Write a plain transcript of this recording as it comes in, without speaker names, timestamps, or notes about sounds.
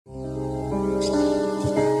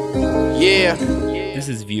Yeah. This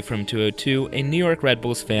is View from 202, a New York Red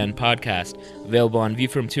Bulls fan podcast, available on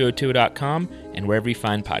viewfrom202.com and wherever you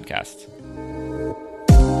find podcasts.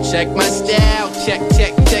 Check my style, check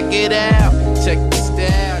it out. Check the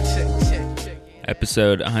style, check it out.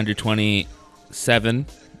 Episode 127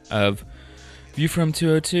 of View from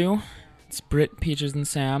 202. It's Britt, Peaches, and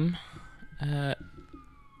Sam. Are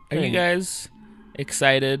you guys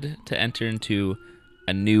excited to enter into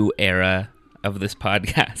a new era of this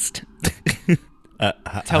podcast?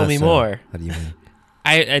 Tell me more. What do you mean?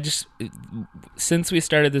 I just, since we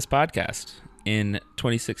started this podcast in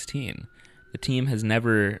 2016, the team has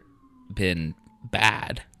never been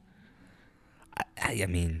bad. I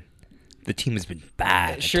mean, the team has been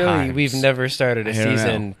bad. at Surely times. we've never started a I don't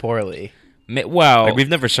season poorly. Well, Like, we've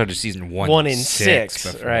never started season 1 in 6,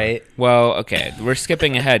 before. right? well, okay, we're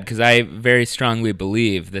skipping ahead because I very strongly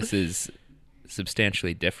believe this is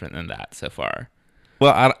substantially different than that so far.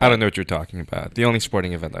 Well, I don't know what you're talking about. The only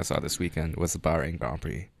sporting event I saw this weekend was the Bahrain Grand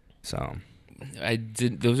Prix. So I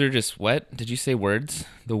did. Those are just what? Did you say words?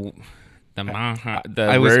 The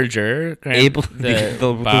I was merger, able the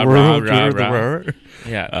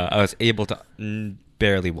yeah. I was able to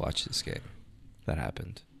barely watch this game. That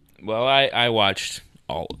happened. Well, I watched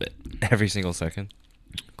all of it. Every single second.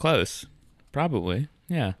 Close, probably.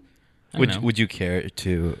 Yeah. I don't know. Would you care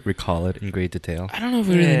to recall it in great detail? I don't know if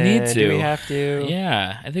we really need to. Do we have to?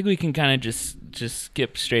 Yeah, I think we can kind of just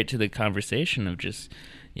skip straight to the conversation of just,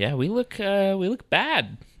 yeah, we look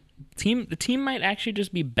bad. The team might actually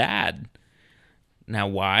just be bad. Now,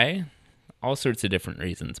 why? All sorts of different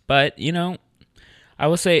reasons. But, I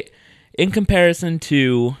will say, in comparison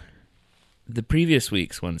to the previous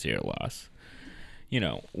week's 1-0 loss,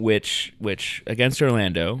 which against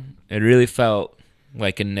Orlando, it really felt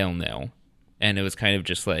like a 0-0, and it was kind of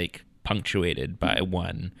just like punctuated by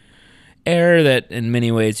one error that in many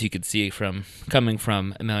ways you could see coming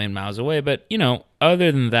from a million miles away. But, other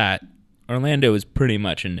than that, Orlando was pretty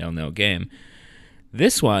much a 0-0 game.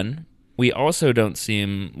 This one, we also don't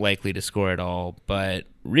seem likely to score at all, but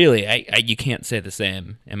really, you can't say the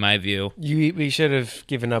same, in my view. We should have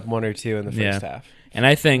given up 1 or 2 in the first half. And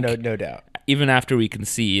I think, no doubt. even after we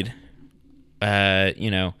concede, that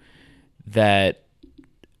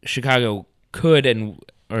Chicago could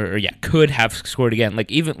have scored again.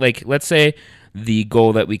 Let's say the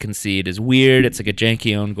goal that we concede is weird. It's like a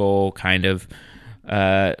janky own goal, kind of.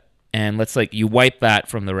 And let's you wipe that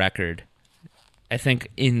from the record. I think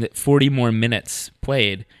in 40 more minutes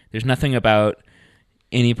played, there's nothing about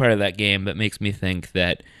any part of that game that makes me think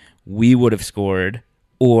that we would have scored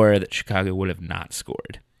or that Chicago would have not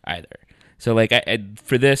scored either. So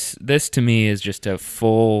for this to me is just a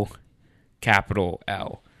full capital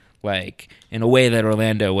L. In a way that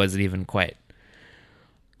Orlando wasn't even quite.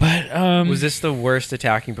 But Was this the worst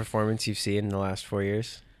attacking performance you've seen in the last 4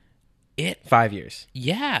 years? 5 years.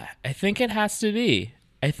 Yeah, I think it has to be.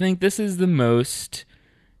 I think this is the most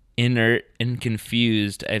inert and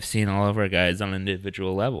confused I've seen all of our guys on an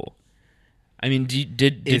individual level. I mean,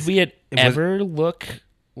 did we ever look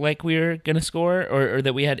like we were going to score or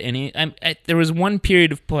that we had any... there was one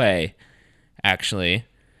period of play, actually,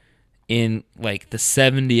 in the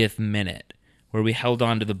 70th minute where we held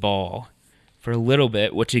on to the ball for a little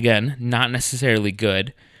bit, which again, not necessarily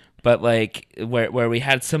good, but where we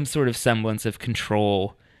had some sort of semblance of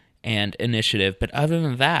control and initiative. But other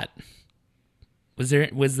than that, was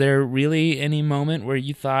there really any moment where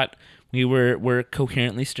you thought we were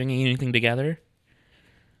coherently stringing anything together?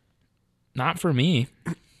 Not for me.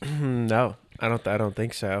 No, I don't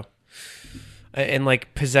think so. And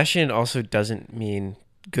possession also doesn't mean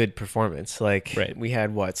good performance. Right. We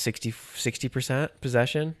had 60%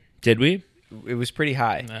 possession. Did we? It was pretty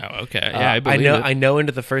high. Oh, okay. Yeah, I believe it. I know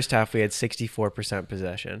into the first half we had 64%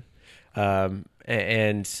 possession.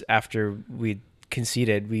 And after we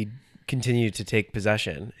conceded, we continued to take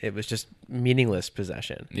possession. It was just meaningless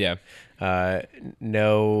possession. Yeah.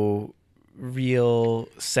 No real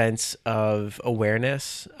sense of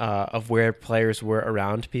awareness of where players were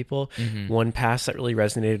around people. Mm-hmm. One pass that really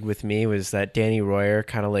resonated with me was that Danny Royer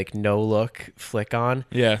kind of no look flick on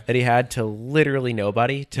that he had to literally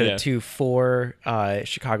nobody to 4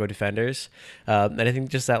 Chicago defenders. And I think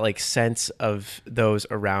just that sense of those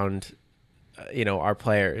around our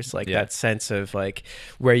players, that sense of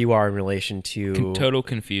where you are in relation to total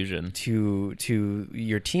confusion to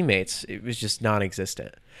your teammates, it was just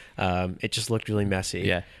non-existent. It just looked really messy.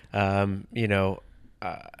 Yeah.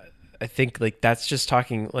 I think like that's just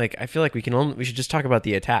talking. Like I feel like we should just talk about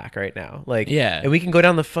the attack right now. Like Yeah. and we can go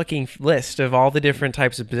down the fucking list of all the different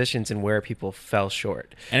types of positions and where people fell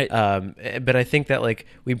short. But I think that like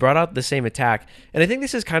we brought out the same attack, and I think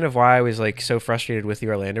this is kind of why I was like so frustrated with the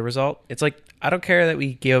Orlando result. It's like I don't care that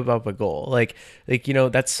we gave up a goal. Like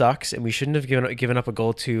that sucks, and we shouldn't have given up a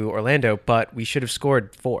goal to Orlando, but we should have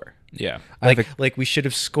scored 4. Yeah. Like we should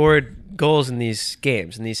have scored goals in these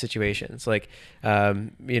games, in these situations. Like,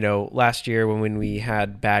 last year when we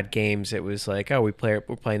had bad games, it was like, oh, we're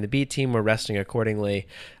playing the B team, we're resting accordingly.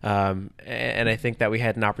 And I think that we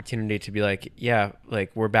had an opportunity to be like, yeah,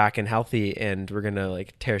 like we're back and healthy and we're going to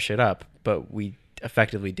like tear shit up. But we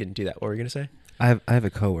effectively didn't do that. What were you going to say? I have a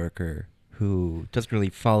coworker who doesn't really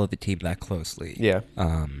follow the team that closely. Yeah.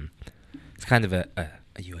 It's kind of a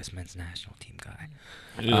U.S. men's national team guy.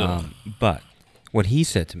 But what he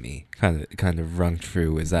said to me kind of rung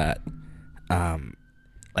true is that,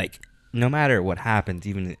 like, no matter what happens,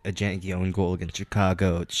 even a janky own goal against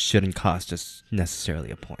Chicago, it shouldn't cost us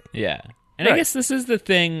necessarily a point. Yeah. And I guess this is the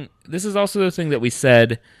thing. This is also the thing that we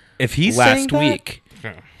said if he's last week.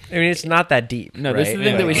 I mean, it's not that deep. No, right? this is the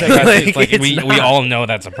thing that we said last week. We all know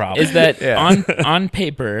that's a problem. Is that on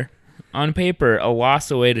paper, a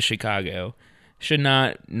loss away to Chicago should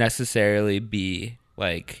not necessarily be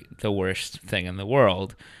like the worst thing in the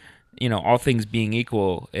world. All things being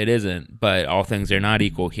equal, it isn't, but all things are not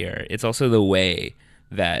equal here. It's also the way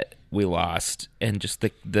that we lost and just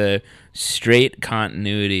the straight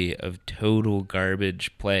continuity of total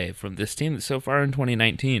garbage play from this team so far in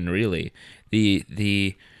 2019, really.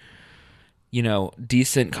 The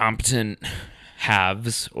decent, competent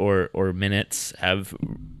halves or minutes have,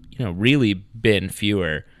 really been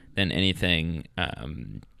fewer than anything,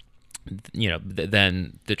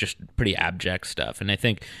 than the just pretty abject stuff. And I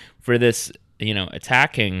think for this,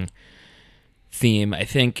 attacking theme, I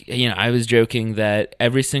think, I was joking that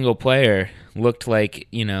every single player looked like,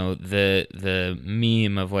 the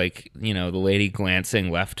meme of like, the lady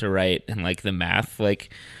glancing left to right and like the math,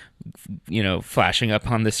 like, flashing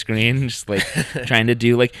up on the screen, just like trying to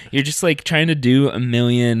do like, you're just like trying to do a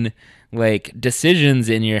million like decisions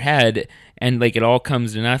in your head and like it all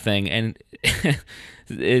comes to nothing. And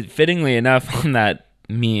fittingly enough on that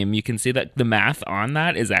meme, you can see that the math on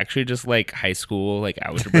that is actually just like high school like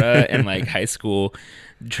algebra and like high school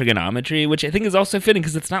trigonometry, which I think is also fitting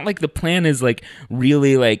because it's not like the plan is like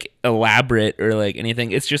really like elaborate or like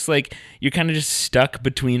anything. It's just like you're kind of just stuck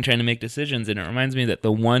between trying to make decisions. And it reminds me that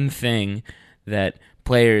the one thing that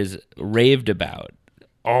players raved about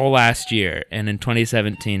all last year and in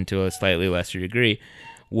 2017 to a slightly lesser degree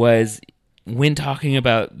was when talking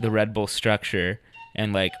about the Red Bull structure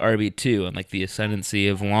and like RB2 and like the ascendancy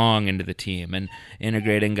of Long into the team and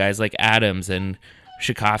integrating guys like Adams and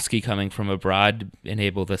Tchaikovsky coming from abroad and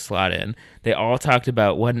able to slot in. They all talked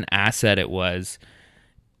about what an asset it was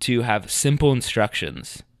to have simple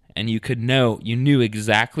instructions, and you knew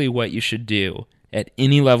exactly what you should do at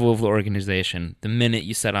any level of the organization the minute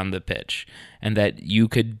you set on the pitch, and that you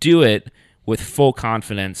could do it with full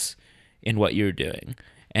confidence in what you're doing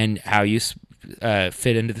and how you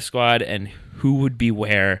fit into the squad and who would be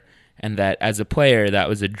where, and that as a player, that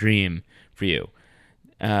was a dream for you.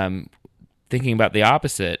 Thinking about the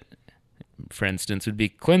opposite, for instance, would be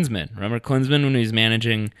Klinsmann. Remember Klinsmann, when he was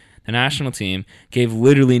managing the national team, gave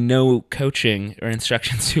literally no coaching or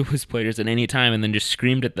instructions to his players at any time and then just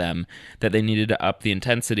screamed at them that they needed to up the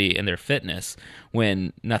intensity in their fitness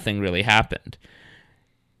when nothing really happened.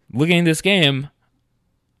 Looking at this game,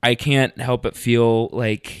 I can't help but feel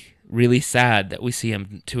like really sad that we see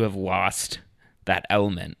him to have lost that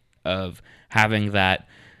element of having that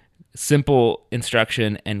simple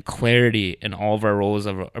instruction and clarity in all of our roles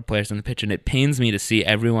of our players on the pitch. And it pains me to see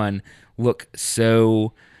everyone look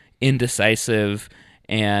so indecisive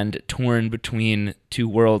and torn between two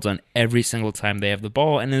worlds on every single time they have the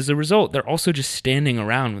ball. And as a result, they're also just standing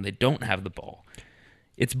around when they don't have the ball.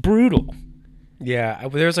 It's brutal. Yeah,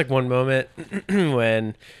 there was like one moment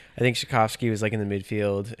when I think Tchaikovsky was like in the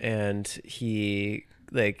midfield and he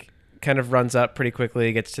like kind of runs up pretty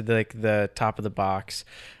quickly, gets to the top of the box,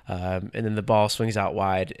 and then the ball swings out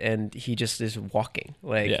wide, and he just is walking.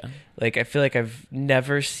 Like I feel like I've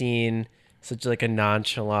never seen such like a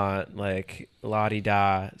nonchalant, like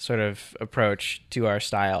la-di-da sort of approach to our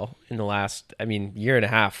style in the last, year and a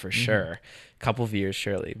half for sure, couple of years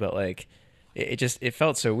surely, but like it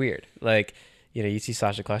felt so weird. Like, you see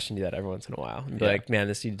Sasha Kleshin do that every once in a while and be like, man,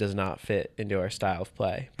 this dude does not fit into our style of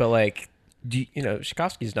play. But like,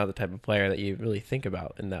 Tchaikovsky's not the type of player that you really think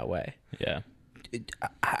about in that way. Yeah.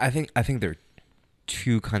 I think there are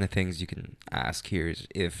two kind of things you can ask here is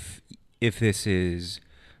if this is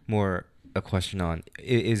more a question on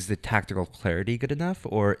is the tactical clarity good enough,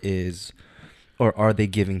 or are they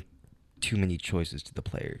giving too many choices to the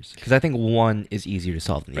players? Because I think one is easier to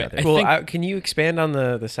solve than the other. Well, can you expand on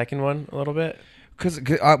the second one a little bit? Because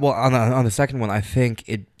on the second one, I think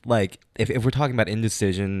it like if we're talking about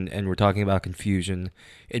indecision and we're talking about confusion,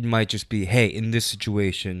 it might just be, hey, in this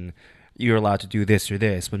situation, you're allowed to do this or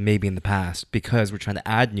this, but maybe in the past, because we're trying to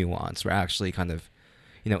add nuance, we're actually kind of,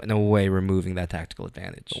 in a way, removing that tactical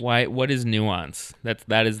advantage. Why? What is nuance?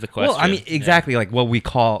 That is the question. Well, I mean, exactly like what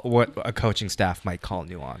a coaching staff might call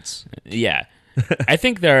nuance. Yeah, I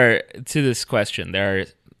think to this question, there are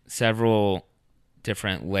several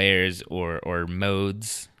different layers or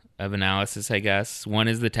modes of analysis, I guess. One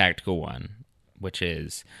is the tactical one, which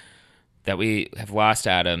is that we have lost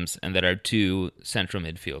Adams and that our two central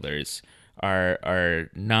midfielders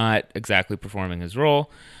are not exactly performing his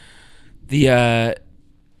role.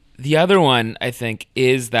 The other one, I think,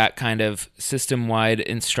 is that kind of system-wide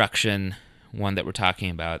instruction one that we're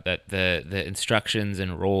talking about, that the instructions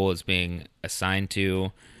and role is being assigned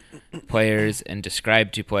to players and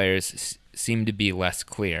described to players seem to be less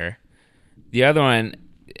clear. The other one,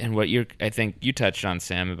 and what I think you touched on,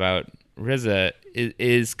 Sam, about Riza,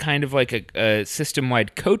 is kind of like a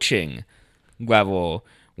system-wide coaching level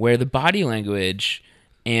where the body language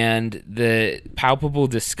and the palpable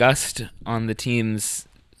disgust on the team's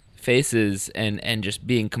faces and just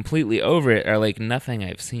being completely over it are like nothing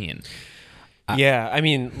I've seen. Yeah, I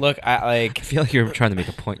mean, look, I feel like you're trying to make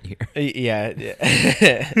a point here. Yeah.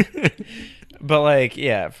 But like,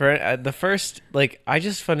 yeah, for the first, like, I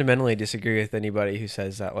just fundamentally disagree with anybody who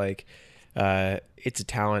says that like it's a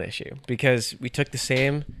talent issue, because we took the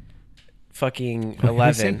same fucking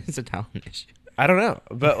 11. It's a talent issue. I don't know,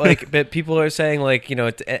 but people are saying like,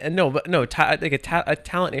 like a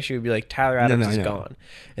talent issue would be like Tyler Adams is gone,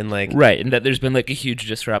 and like right, and that there's been like a huge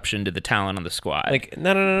disruption to the talent on the squad. Like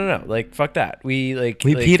no, like fuck that. We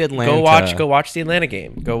beat Atlanta. Go watch the Atlanta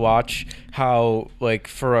game. Go watch how like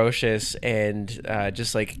ferocious and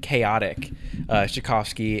just like chaotic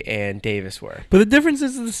Tchaikovsky and Davis were. But the difference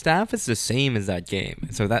is the staff is the same as that game,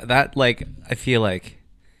 so that like I feel like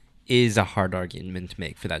is a hard argument to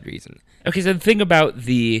make for that reason. Okay, so the thing about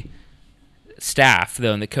the staff,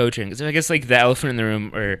 though, and the coaching, so I guess like the elephant in the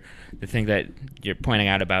room, or the thing that you're pointing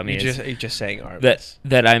out about me you're just saying Armas.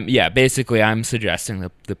 That I'm basically I'm suggesting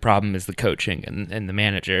the problem is the coaching and the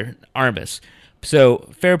manager, Armas. So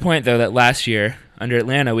fair point, though, that last year under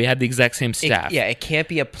Atlanta we had the exact same staff. It can't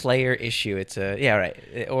be a player issue. It's right.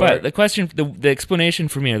 But the question, the explanation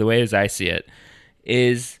for me, or the way as I see it,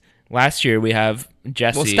 is last year we have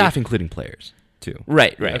Jesse. Well, staff including players too.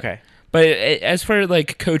 Right. Okay. But as for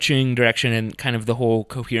like coaching direction and kind of the whole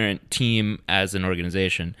coherent team as an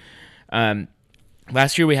organization,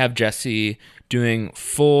 last year we have Jesse doing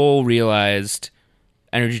full realized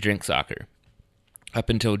energy drink soccer up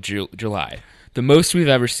until July. The most we've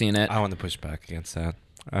ever seen it. I want to push back against that.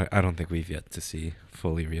 I don't think we've yet to see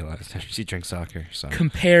fully realized energy drink soccer. So.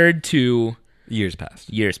 Compared to years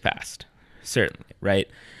past, certainly, right?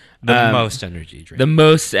 The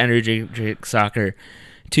most energy drink soccer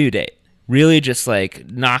to date. Really just like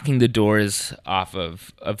knocking the doors off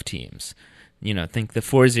of teams. Think the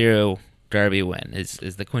 4-0 Derby win is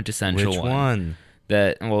the quintessential one.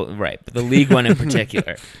 Which one? But the league one in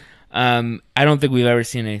particular. I don't think we've ever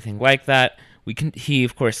seen anything like that. He,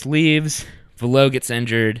 of course, leaves. Velo gets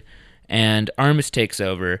injured, and Armas takes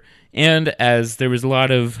over. And as there was a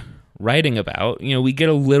lot of writing about, we get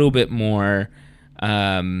a little bit more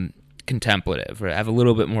contemplative, or have a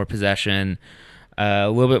little bit more possession, a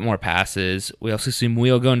little bit more passes. We also see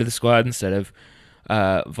Muil go into the squad instead of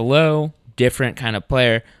Velo, different kind of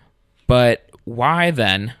player. But why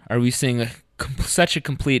then are we seeing such a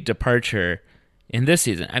complete departure in this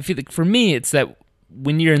season? I feel like for me, it's that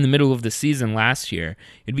when you're in the middle of the season last year,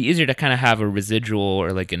 it'd be easier to kind of have a residual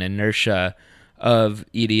or like an inertia of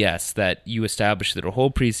EDS that you established through the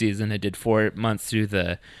whole preseason and did 4 months through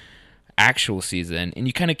the actual season, and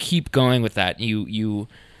you kind of keep going with that. You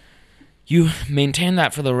maintain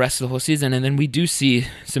that for the rest of the whole season, and then we do see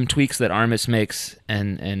some tweaks that Armas makes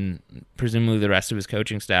and presumably the rest of his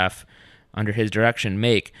coaching staff under his direction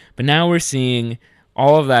make. But now we're seeing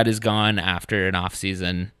all of that is gone after an off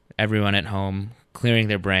season, everyone at home clearing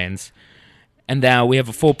their brains, and now we have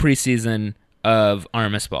a full preseason of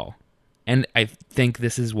Armas ball. And I think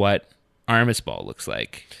this is what Armas ball looks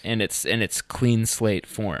like in its clean slate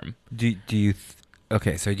form. Do you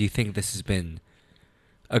think this has been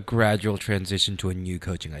a gradual transition to a new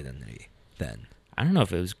coaching identity then? I don't know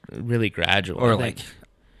if it was really gradual. Or like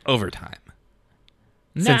over time.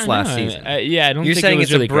 since last season. I don't You're think saying it was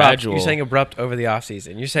it's really abrupt. gradual. You're saying abrupt over the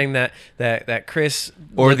offseason. You're saying that Chris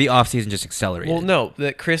Or the offseason just accelerated. Well, no,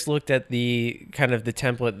 that Chris looked at the kind of the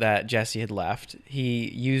template that Jesse had left. He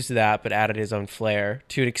used that, but added his own flair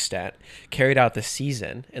to an extent, carried out the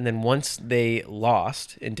season, and then once they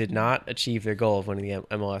lost and did not achieve their goal of winning the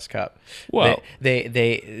MLS Cup, Well,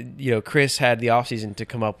 they Chris had the offseason to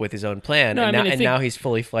come up with his own plan, No, I mean, I think- now he's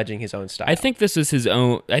fully fledging his own style. I think this is his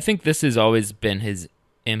own. I think this has always been his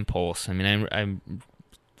impulse. I mean, I'm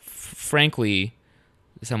frankly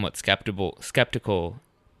somewhat skeptical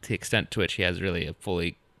to the extent to which he has really a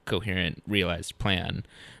fully coherent, realized plan.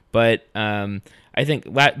 But I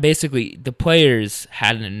think basically the players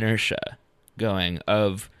had an inertia going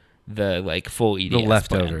of the like full EDS the plan.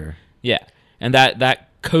 leftover. Yeah, and that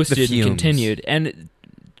coasted The and fumes. continued, and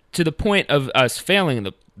to the point of us failing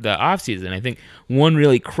the off season. I think one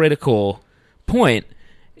really critical point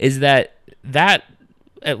is that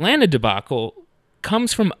Atlanta debacle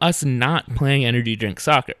comes from us not playing energy drink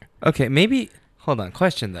soccer. Okay, maybe hold on.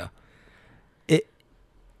 Question though,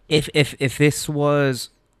 if this was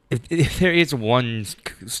if there is one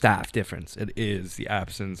staff difference, it is the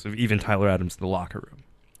absence of even Tyler Adams in the locker room.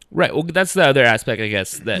 Right. Well, that's the other aspect, I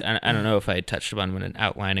guess, that I don't know if I touched upon when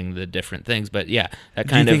outlining the different things, but yeah, that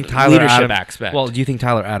kind of leadership aspect. Well, do you think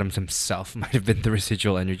Tyler Adams himself might have been the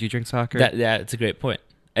residual energy drink soccer? That's a great point.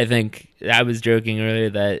 I think I was joking earlier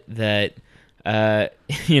that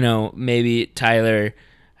maybe Tyler,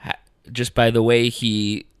 just by the way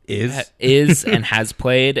he is and has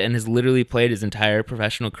played and has literally played his entire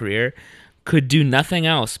professional career, could do nothing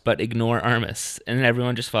else but ignore Armas, and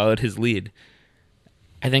everyone just followed his lead.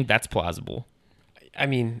 I think that's plausible. I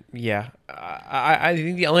mean, yeah. I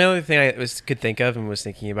think the only other thing I could think of and was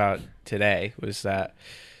thinking about today was that,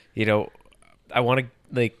 I want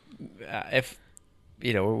to if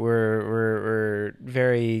we're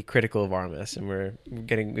very critical of Armas, and we're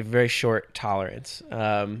getting a very short tolerance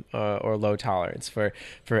or low tolerance for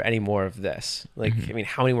any more of this. Like, I mean,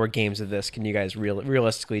 how many more games of this can you guys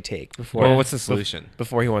realistically take before? Well, what's the solution?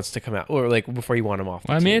 Before he wants to come out, or like before you want him off?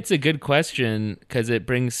 Well, I mean, it's a good question because it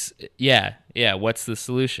brings, what's the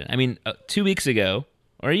solution? I mean, 2 weeks ago,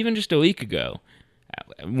 or even just a week ago,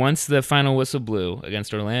 once the final whistle blew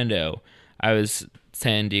against Orlando, I was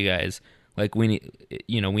saying to you guys, like, we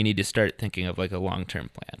need to start thinking of like a long-term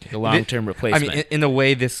plan, like a long-term replacement. I mean, in a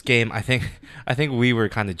way, this game, I think we were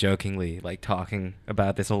kind of jokingly like talking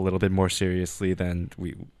about this a little bit more seriously than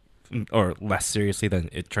or less seriously than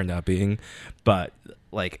it turned out being. But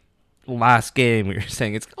like last game, we were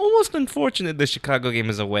saying it's almost unfortunate the Chicago game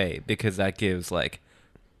is away because that gives like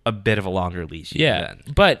a bit of a longer leash. Yeah,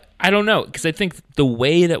 but I don't know, because I think the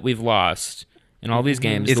way that we've lost in all these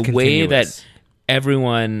games, it's the way continuous. that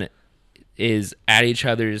everyone is at each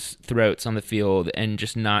other's throats on the field and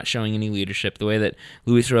just not showing any leadership, the way that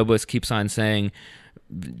Luis Robles keeps on saying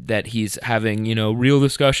that he's having, real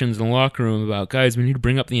discussions in the locker room about, guys, we need to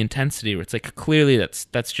bring up the intensity, where it's like, clearly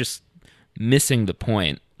that's just missing the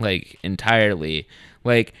point, like, entirely.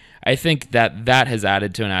 Like, I think that has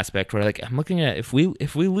added to an aspect where, like, I'm looking at, if we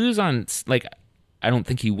lose on, like, I don't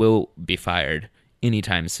think he will be fired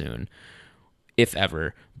anytime soon, if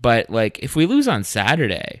ever. But, like, if we lose on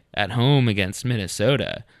Saturday at home against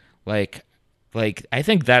Minnesota, like I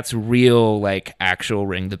think that's real, like, actual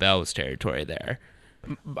ring the bells territory there.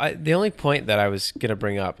 The only point that I was going to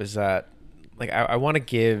bring up is that, like, I want to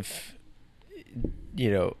give,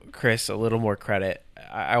 Chris a little more credit.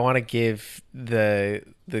 I want to give the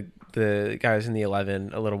guys in the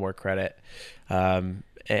 11 a little more credit. And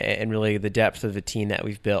really the depth of the team that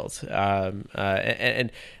we've built.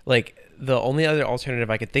 And like, the only other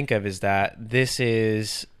alternative I could think of is that this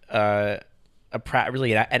is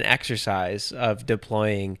really an exercise of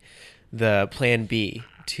deploying the plan B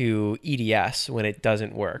to EDS when it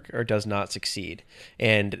doesn't work or does not succeed,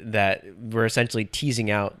 and that we're essentially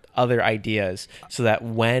teasing out other ideas so that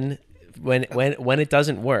when it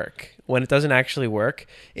doesn't work, when it doesn't actually work,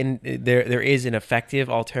 there is an effective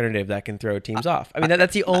alternative that can throw teams off. I mean,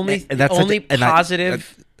 that's the only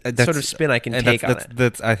positive sort of spin I can take on it.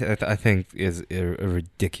 That's I think is a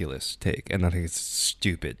ridiculous take, and I think it's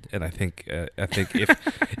stupid. And I think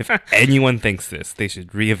if anyone thinks this, they should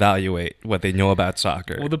reevaluate what they know about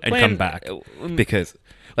soccer and come back, because.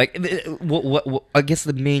 Like, what I guess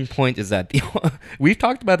the main point is that we've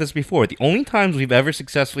talked about this before. The only times we've ever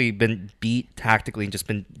successfully been beat tactically and just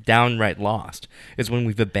been downright lost is when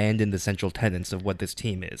we've abandoned the central tenets of what this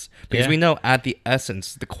team is. Because we know at the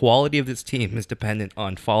essence, the quality of this team is dependent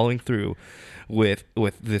on following through with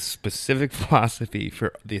this specific philosophy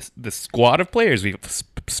for the squad of players we've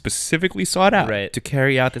specifically sought out Right. to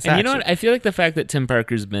carry out this And action. you know what? I feel like the fact that Tim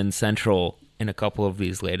Parker's been central in a couple of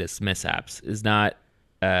these latest mishaps is not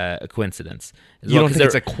a coincidence. You don't think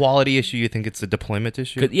it's a quality issue? You think it's a deployment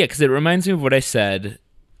issue? Yeah, because it reminds me of what I said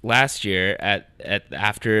last year at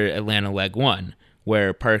after Atlanta leg 1,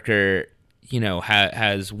 where Parker,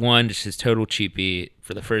 has one, just his total cheapie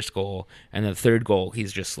for the first goal, and the third goal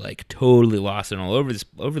he's just like totally lost and all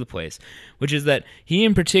over the place, which is that he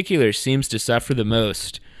in particular seems to suffer the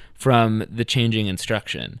most from the changing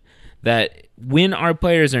instruction. That when our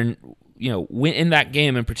players are, when in that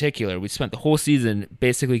game in particular, we spent the whole season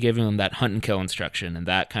basically giving them that hunt and kill instruction and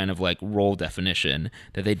that kind of like role definition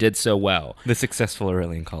that they did so well. The successful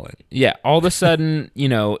Aurelian call it. Yeah, all of a sudden,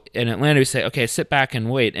 in Atlanta we say, okay, sit back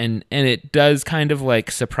and wait, and it does kind of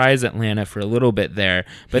like surprise Atlanta for a little bit there,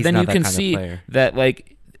 but He's then not you that can kind of see player. that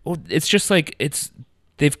like it's just like it's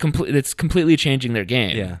completely changing their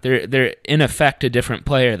game. Yeah. They're in effect a different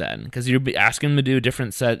player then, because you're asking them to do a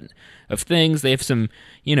different set of things. They have some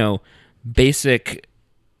basic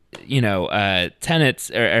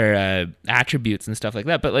tenets or attributes and stuff like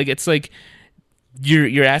that, but like it's like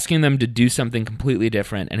you're asking them to do something completely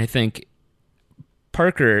different. And I think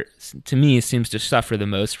Parker, to me, seems to suffer the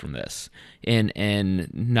most from this in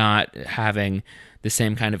not having the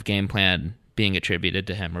same kind of game plan being attributed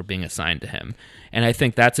to him or being assigned to him. And I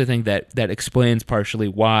think that's the thing that explains partially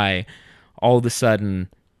why all of a sudden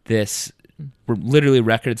this literally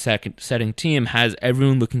record-setting team has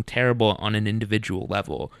everyone looking terrible on an individual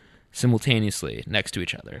level simultaneously next to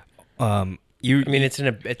each other. It's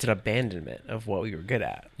an abandonment of what we were good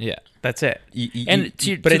at. Yeah, that's it.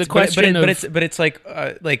 But it's like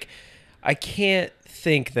I can't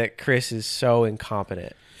think that Chris is so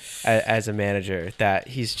incompetent as a manager that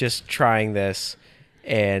he's just trying this,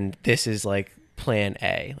 and this is like plan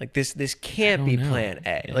A. Like this can't be plan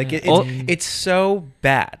A. Yeah. Like it's so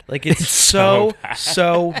bad. Like it's so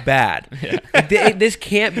bad. Yeah. Like, this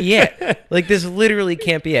can't be it. Like this literally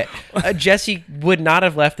can't be it. Jesse would not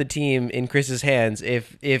have left the team in Chris's hands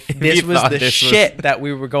if this was the shit that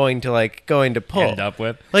we were going to pull. End up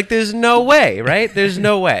with. Like there's no way, right? There's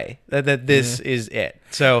no way that this is it.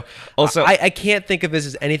 So also I can't think of this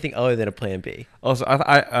as anything other than a plan B. Also,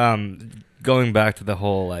 I going back to the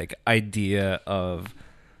whole like idea of,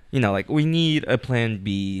 like we need a plan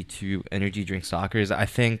B to energy drink soccer. I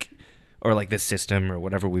think, or like this system or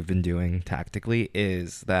whatever we've been doing tactically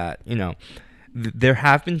is that, there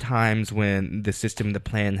have been times when the system and the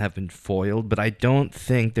plan have been foiled, but I don't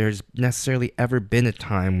think there's necessarily ever been a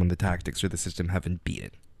time when the tactics or the system haven't beaten,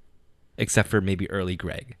 except for maybe early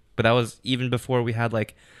Greg. But that was even before we had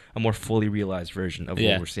like a more fully realized version of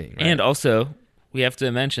what we're seeing. Right? And also, we have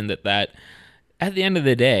to mention that at the end of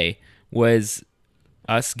the day was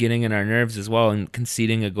us getting in our nerves as well and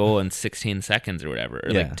conceding a goal in 16 seconds or whatever,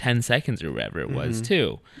 or like 10 seconds or whatever it was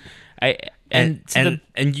too. You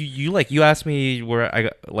asked me where I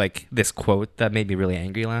got like this quote that made me really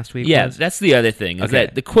angry last week. Yeah, that's the other thing is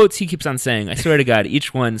that the quotes he keeps on saying, I swear to God,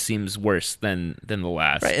 each one seems worse than the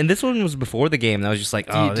last. Right, and this one was before the game, and I was just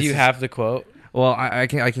like, do you have the quote? Well, I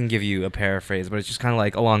can give you a paraphrase, but it's just kind of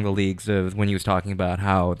like along the leagues of when he was talking about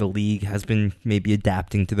how the league has been maybe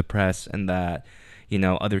adapting to the press and that,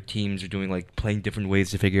 other teams are doing like playing different ways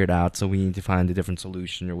to figure it out, so we need to find a different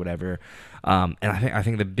solution or whatever. And I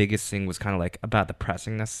think the biggest thing was kind of like about the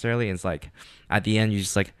pressing necessarily. It's like at the end, you're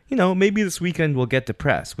just like, maybe this weekend we'll get to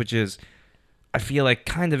press, which is, I feel like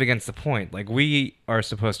kind of against the point. Like we are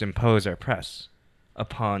supposed to impose our press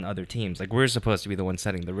upon other teams. Like we're supposed to be the ones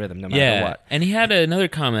setting the rhythm no matter what. And he had another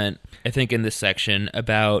comment, I think, in this section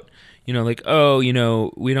about, we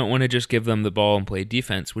don't want to just give them the ball and play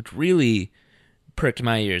defense, which really perked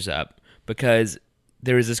my ears up because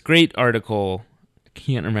there was this great article, I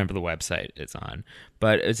can't remember the website it's on,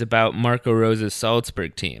 but it's about Marco Rosa's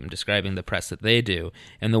Salzburg team describing the press that they do.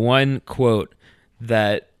 And the one quote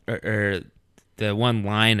that, or the one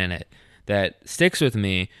line in it that sticks with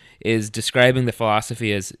me is describing the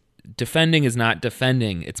philosophy as defending is not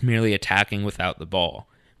defending, it's merely attacking without the ball,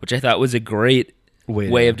 which I thought was a great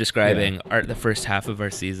way of describing the first half of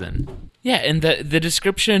our season. Yeah, and the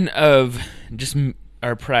description of just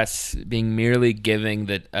our press being merely giving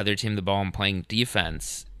the other team the ball and playing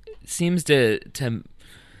defense seems to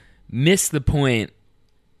miss the point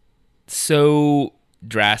so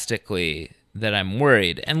drastically that I'm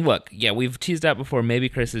worried. And look, we've teased out before, maybe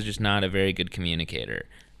Chris is just not a very good communicator.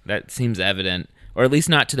 That seems evident, or at least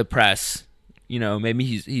not to the press. Maybe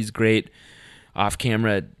he's great off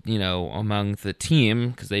camera, among the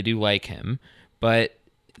team because they do like him. But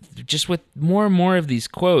just with more and more of these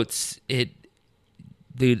quotes,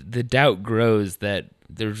 the doubt grows that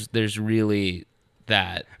there's really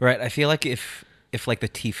that. Right. I feel like if like the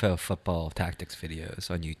TIFO football tactics videos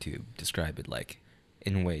on YouTube describe it like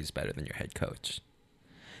in ways better than your head coach.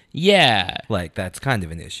 Yeah. Like that's kind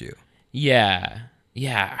of an issue. Yeah.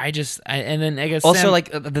 Yeah. And then I guess Also, Sam,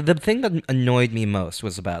 like the thing that annoyed me most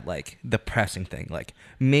was about like the pressing thing. Like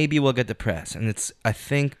maybe we'll get the press, and it's I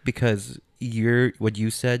think because what you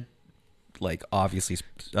said, like obviously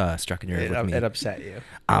struck a nerve with me. It upset you.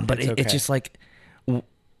 But It's okay. it's just like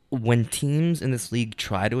when teams in this league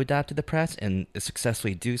try to adapt to the press and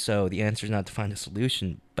successfully do so, the answer is not to find a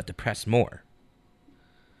solution, but to press more.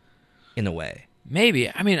 In a way. maybe.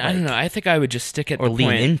 I mean, I don't know. I think I would just stick at or the lean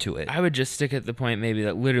point. into it. I would just stick at the point maybe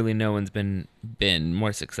that literally no one's been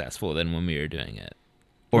more successful than when we were doing it.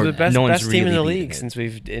 We're Or the best, no one's best team in the really beating league it. since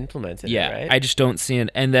we've implemented Yeah, it, right? I just don't see it.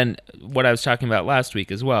 And then what I was talking about last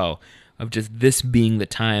week as well, of just this being the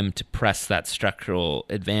time to press that structural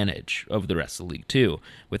advantage over the rest of the league too,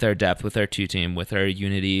 with our depth, with our two-team, with our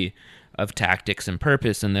unity of tactics and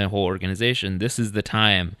purpose and the whole organization. This is the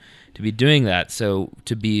time to be doing that. So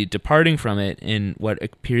to be departing from it in what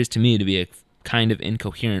appears to me to be a kind of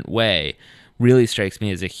incoherent way really strikes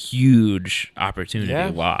me as a huge opportunity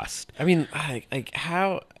lost. I mean, like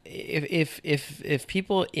how if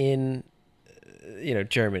people in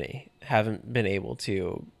Germany haven't been able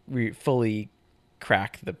to fully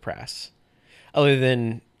crack the press, other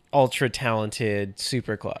than ultra talented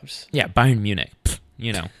super clubs, Yeah, Bayern Munich,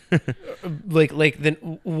 you know. like then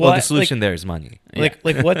what? Well, the solution there is money.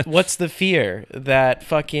 What's the fear that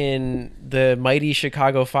fucking the mighty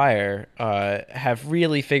Chicago Fire have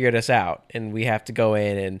really figured us out, and we have to go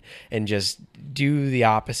in and just do the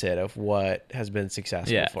opposite of what has been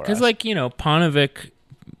successful for us? Because Panovic,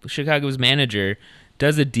 Chicago's manager,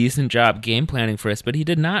 does a decent job game planning for us, but he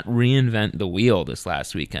did not reinvent the wheel this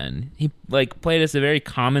last weekend. He played us a very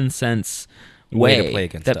common sense way to play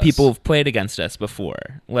against that us. people have played against us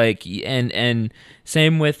before. And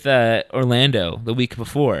same with Orlando the week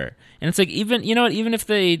before. And it's like, even if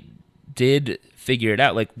they did figure it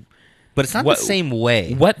out, like, But it's not the same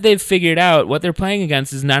way. what they've figured out, what they're playing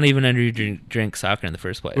against is not even under drink soccer in the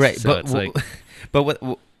first place. Right, So but it's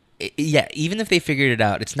like, yeah, even if they figured it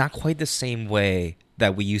out, it's not quite the same way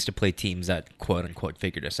that we used to play teams that quote unquote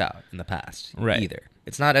figured us out in the past. Right. Either.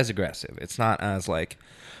 It's not as aggressive. It's not as like,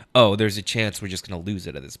 oh, there's a chance we're just going to lose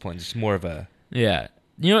it at this point. It's more of a yeah.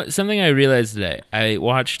 Something I realized today, I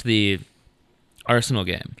watched the Arsenal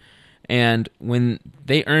game, and when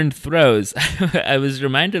they earned throws, I was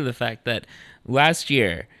reminded of the fact that last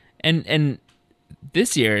year and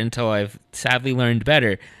this year, until I've sadly learned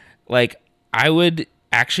better, like, I would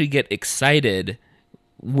actually get excited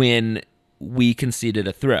when we conceded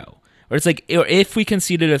a throw. Or it's like, if we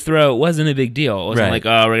conceded a throw, it wasn't a big deal. It wasn't Right. like,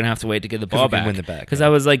 oh, we're going to have to wait to get the ball we can back. win it back, Because yeah. I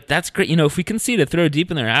was like, that's great. If we concede a throw deep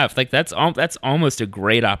in their half, like, that's almost a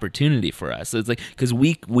great opportunity for us. So it's like, because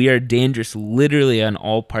we are dangerous literally on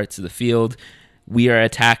all parts of the field. We are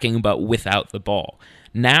attacking, but without the ball.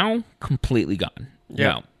 Now, completely gone.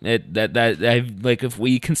 Yeah. No, if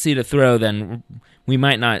we concede a throw, then we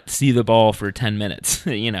might not see the ball for 10 minutes,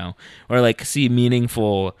 or like see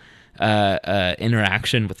meaningful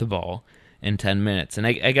interaction with the ball in 10 minutes. And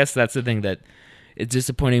I guess that's the thing that is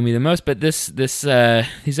disappointing me the most. But these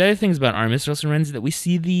other things about Armistrós and Renzi, that we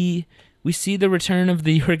see the return of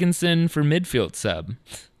the Jorgensen for midfield sub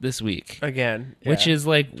this week Again, which is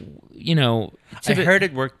like, I heard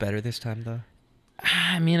it worked better this time though.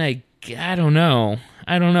 I mean, I don't know.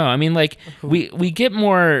 I mean, like, we get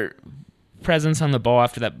more presence on the ball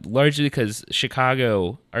after that, largely because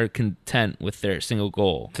Chicago are content with their single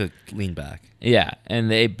goal. To lean back. Yeah, and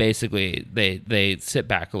they basically they sit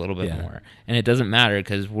back a little bit more, and it doesn't matter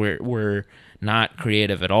because we're not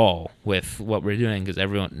creative at all with what we're doing because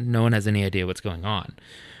no one has any idea what's going on.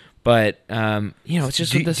 But it's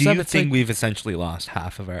just with the do sub. you It's think like, we've essentially lost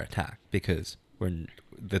half of our attack because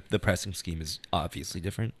the pressing scheme is obviously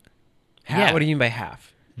different? What do you mean by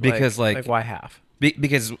half? Because like why half?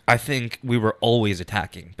 Because I think we were always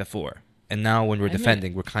attacking before, and now when we're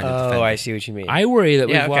defending, we're kind of defending. Oh, I see what you mean. I worry that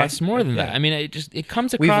Yeah, we've okay. lost more than Yeah. that. I mean, it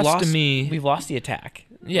comes across to me. We've lost the attack.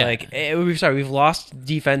 Yeah. We've lost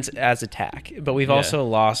defense as attack, but we've also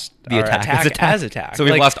lost The our attack as attack. So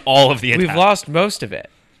we've lost all of the attack. We've lost most of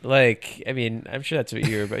it. Like, I mean, I'm sure that's what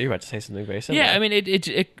you're about to say something very similar. Yeah, I mean,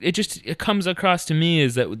 it comes across to me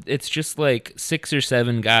is that it's just like 6 or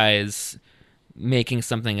 7 guys making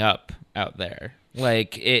something up out there.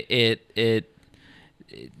 Like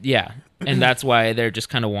yeah, and that's why they're just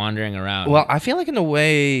kind of wandering around. Well, I feel like in a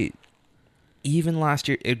way, even last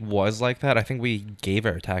year it was like that. I think we gave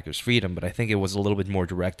our attackers freedom, but I think it was a little bit more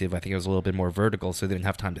directive. I think it was a little bit more vertical, so they didn't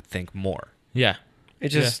have time to think more. yeah, It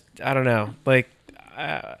just, I don't know. Like,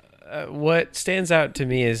 what stands out to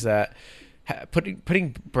me is that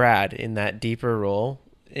putting Brad in that deeper role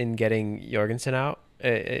in getting Jorgensen out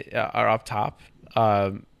or up top,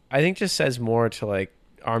 I think just says more to like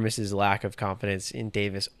Armis's lack of confidence in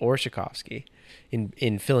Davis or Tchaikovsky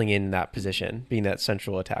in filling in that position, being that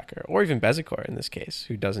central attacker, or even Bezecourt in this case,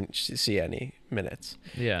 who doesn't see any minutes.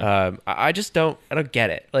 Yeah. I just don't get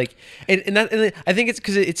it. Like, and I think it's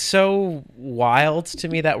because it's so wild to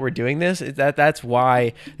me that we're doing this. That's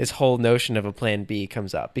why this whole notion of a plan B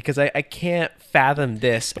comes up, because I can't fathom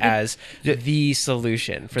this as the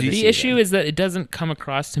solution for the issue is that it doesn't come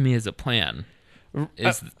across to me as a plan.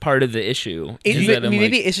 Is part of the issue.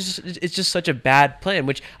 Maybe it's just such a bad plan,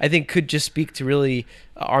 which I think could just speak to really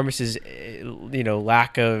Armis's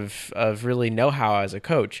lack of really know-how as a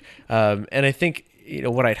coach. And I think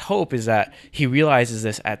what I'd hope is that he realizes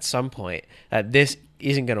this at some point, that this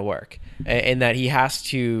isn't going to work, and that he has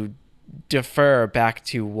to defer back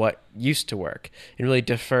to what used to work and really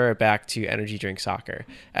defer back to energy drink soccer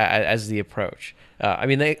as the approach. I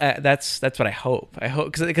mean, that's what I hope.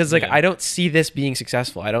 Because I don't see this being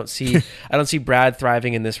successful. I don't see Brad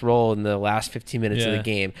thriving in this role in the last 15 minutes of the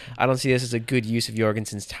game. I don't see this as a good use of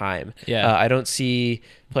Jorgensen's time. Yeah. I don't see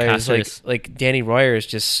players like Danny Royer is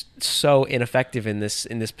just so ineffective in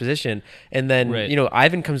this position. And then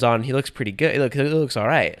Ivan comes on, he looks pretty good. He looks all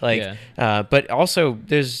right. But also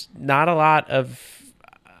there's not a lot of.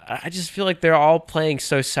 I just feel like they're all playing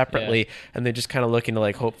so separately, and they're just kind of looking to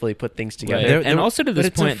like hopefully put things together. Right. And also to this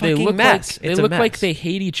point, they look like they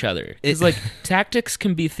hate each other. It's like tactics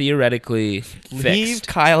can be theoretically fixed. Leave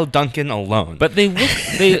Kyle Duncan alone. But they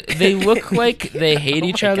look like they hate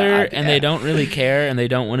each other, and they don't really care, and they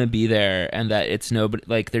don't want to be there, and that it's nobody,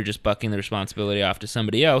 like they're just bucking the responsibility off to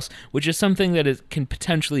somebody else, which is something that can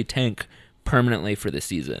potentially tank permanently for the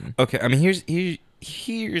season. Okay, I mean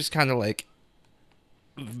here's kind of like,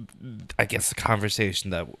 I guess, the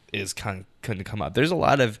conversation that is kind of come up. There's a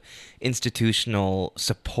lot of institutional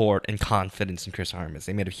support and confidence in Chris Armas.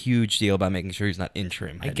 They made a huge deal about making sure he's not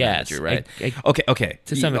interim head manager, right? Okay.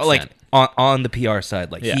 To some extent. Like on the PR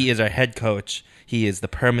side, like he is our head coach. He is the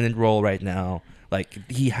permanent role right now.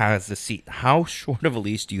 Like he has the seat. How short of a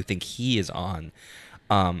leash do you think he is on?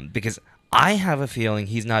 Because I have a feeling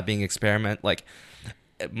he's not being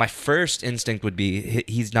my first instinct would be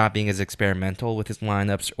he's not being as experimental with his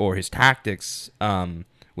lineups or his tactics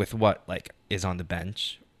with what is on the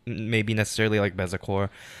bench, maybe necessarily like Bezecourt,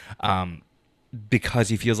 because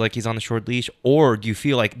he feels like he's on the short leash. Or do you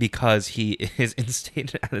feel like because he is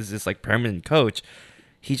instated as this permanent coach,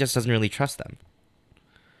 he just doesn't really trust them?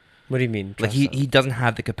 What do you mean? Like he doesn't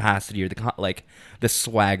have the capacity or the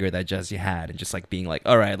swagger that Jesse had, and just being like,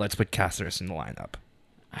 all right, let's put Cáceres in the lineup.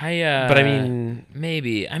 But I mean,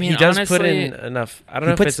 maybe. I mean, he does honestly put in enough. I don't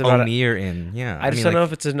know if it's about Omir in. Yeah, I just don't know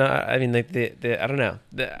if it's enough. I mean, I don't know.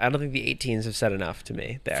 I don't think the 18s have said enough to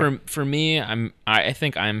me there. For me, I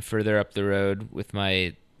think I'm further up the road with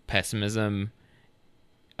my pessimism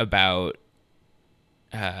about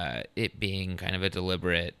it being kind of a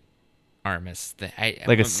deliberate Armas thing,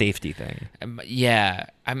 a safety thing. Yeah,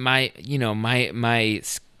 my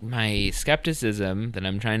skepticism that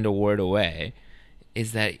I'm trying to ward away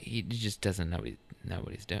is that he just doesn't know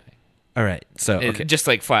what he's doing. All right, so okay. Just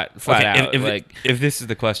flat out. If this is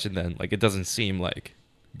the question, then it doesn't seem like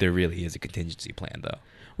there really is a contingency plan, though.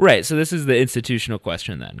 Right. So this is the institutional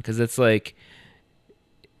question then, because it's like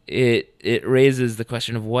it raises the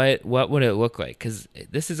question of what would it look like? Because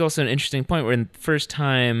this is also an interesting point. We're in the first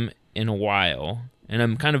time in a while, and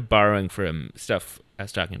I'm kind of borrowing from stuff I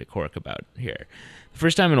was talking to Cork about here. The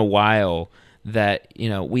first time in a while that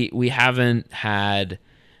we haven't had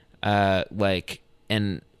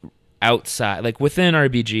an outside, within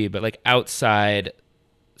RBG, but outside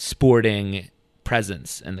sporting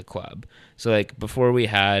presence in the club. So before we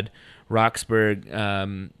had Roxburgh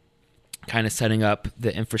kind of setting up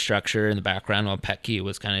the infrastructure in the background while Petke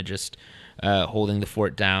was kind of just holding the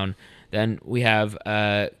fort down. Then we have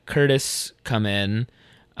Curtis come in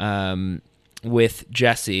with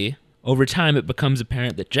Jesse. Over time, it becomes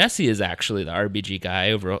apparent that Jesse is actually the RBG guy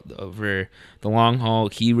over the long haul.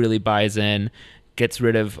 He really buys in, gets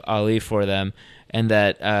rid of Ali for them, and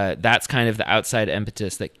that's kind of the outside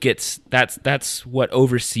impetus that's what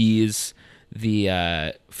oversees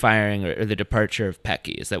the firing or the departure of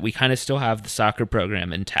Petke. Is that we kind of still have the soccer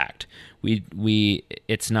program intact.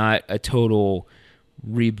 It's not a total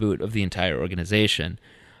reboot of the entire organization.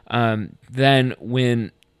 Then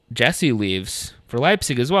when Jesse leaves for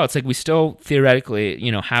Leipzig as well, it's we still theoretically,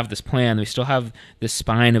 have this plan. We still have this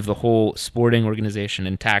spine of the whole sporting organization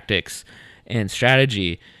and tactics and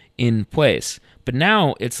strategy in place. But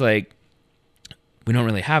now it's we don't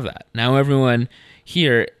really have that. Now everyone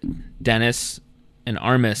here, Dennis and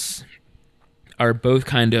Armis, are both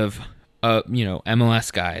kind of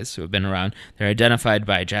MLS guys who have been around. They're identified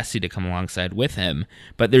by Jesse to come alongside with him,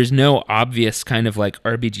 but there's no obvious kind of like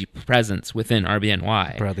RBG presence within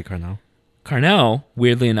RBNY. Bradley Carnell. Carnell,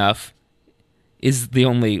 weirdly enough, is the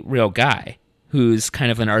only real guy who's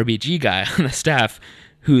kind of an RBG guy on the staff,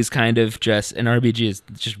 who's kind of just an RBG is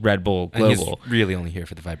just Red Bull Global. And he's really only here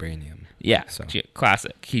for the vibranium. Yeah, So.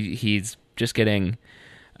 classic. He's just getting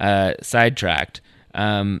sidetracked.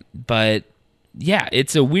 But yeah,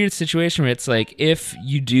 it's a weird situation where it's like, if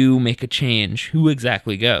you do make a change, who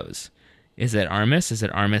exactly goes? Is it Armis? Is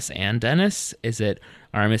it Armis and Dennis? Is it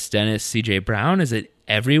Armis, Dennis, CJ Brown? Is it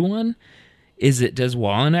everyone? Does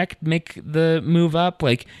Wallenek make the move up?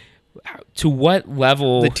 Like, to what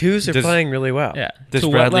level? The twos are playing really well. Yeah. Does to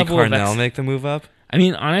what Bradley level of Carnell make the move up? I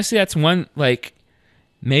mean, honestly, that's one, like,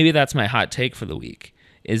 maybe that's my hot take for the week,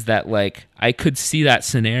 is that, like, I could see that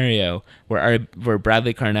scenario where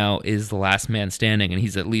Bradley Carnell is the last man standing and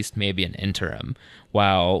he's at least maybe an interim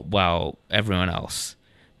while everyone else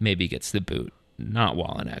maybe gets the boot. Not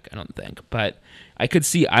Wallenek, I don't think. But I could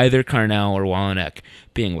see either Carnell or Wallenek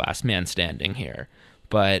being last man standing here.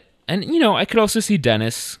 But, and, I could also see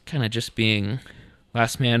Dennis kind of just being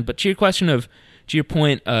last man. But to your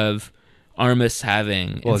point of Armis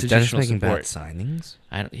having Well, is Dennis institutional making support, bad signings?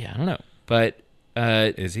 I don't know. But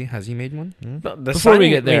Is he? Has he made one? But the before we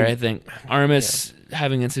signing- get there, I mean, I think Armis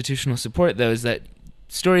having institutional support, though, is that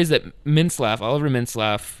stories that Oliver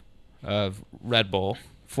Mintzlaff of Red Bull,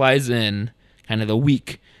 flies in kind of the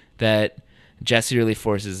week that Jesse really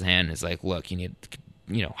forces his hand, is like, look, you need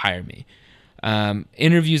to, hire me.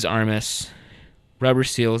 Interviews Armis, rubber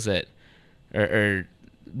seals it, or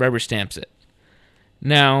rubber stamps it.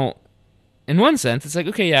 Now, in one sense, it's like,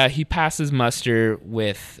 okay, yeah, he passes muster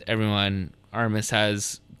with everyone. Armis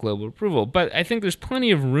has global approval. But I think there's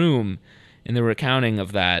plenty of room in the recounting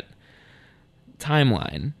of that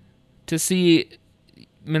timeline to see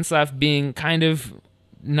Mintzlaff being kind of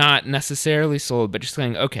not necessarily sold, but just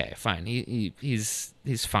saying, okay, fine, he's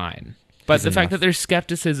fine. But He's the fact enough. that there's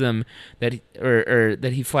skepticism that or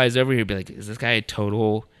that he flies over here, be like, is this guy a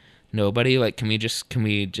total nobody? Like, can we just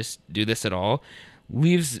do this at all?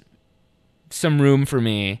 Leaves some room for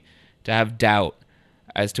me to have doubt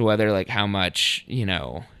as to whether, like, how much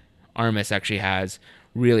Armis actually has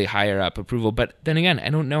really higher up approval. But then again, I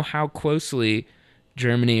don't know how closely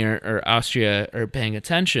Germany or Austria are paying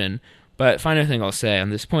attention. But final thing I'll say on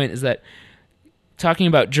this point is that talking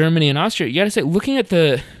about Germany and Austria, you got to say, looking at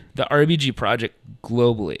the RBG project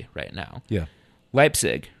globally right now, Yeah.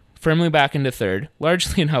 Leipzig firmly back into third,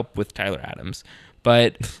 largely in help with Tyler Adams,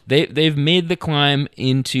 but they've made the climb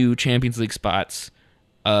into Champions League spots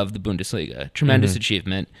of the Bundesliga. Tremendous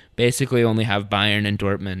achievement. Basically only have Bayern and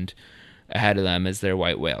Dortmund ahead of them as their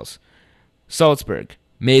white whales. Salzburg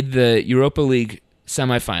made the Europa League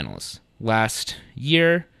semifinals last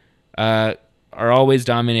year, are always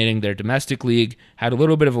dominating their domestic league, had a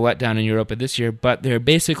little bit of a letdown in Europa this year, but they're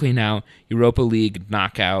basically now Europa League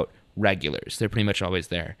knockout regulars. They're pretty much always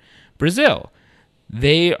there. Brazil,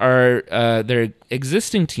 they are, their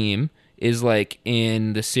existing team is like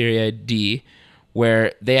in the Serie D,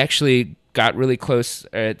 where they actually got really close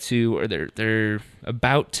to, or they're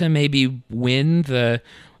about to maybe win the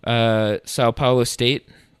Sao Paulo State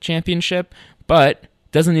Championship, but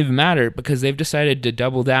doesn't even matter because they've decided to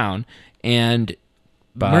double down and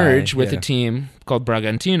merge with a team called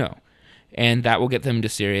Bragantino, and that will get them to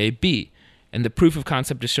Serie B, and the proof of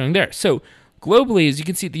concept is showing there. So globally, as you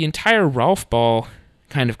can see, the entire Rolf Ball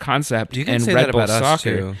kind of concept You can and say Red that Bull about us,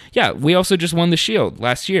 soccer. too. Yeah, we also just won the Shield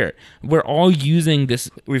last year. We're all using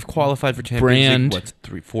this. We've qualified for Champions Brand.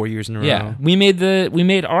 League, 4 years in a row? Yeah, we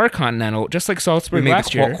made our Continental just like We Salzburg made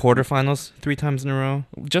last the year. quarterfinals 3 times in a row.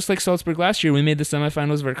 Just like Salzburg last year, we made the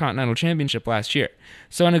semifinals of our Continental Championship last year.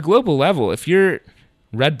 So on a global level, if you're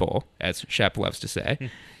Red Bull, as Shep loves to say,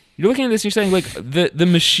 you're looking at this and you're saying, like, the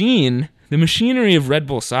machinery of Red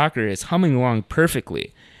Bull soccer is humming along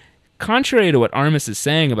perfectly. Contrary to what Armis is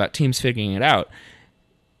saying about teams figuring it out,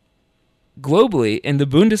 globally in the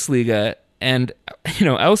Bundesliga and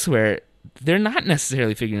elsewhere, they're not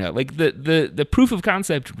necessarily figuring it out. Like the proof of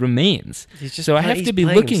concept remains. So I have to be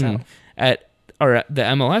looking at the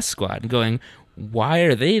MLS squad and going, why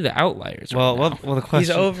are they the outliers? Well, right now? well, the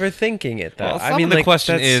question. He's overthinking it, though. Well, I mean, the like,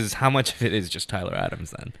 question that's- is how much of it is just Tyler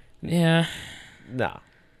Adams then? Yeah. no.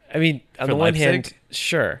 I mean, on For the one Leipzig? hand,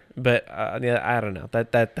 sure, but I don't know.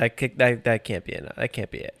 That can't be enough. That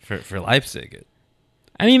can't be it. For Leipzig,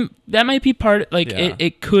 I mean, that might be part, like, Yeah.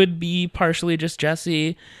 it could be partially just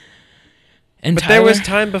Jesse. And But there was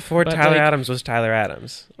time before but, Tyler like- Adams was Tyler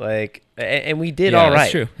Adams. Like, and we did Yeah, all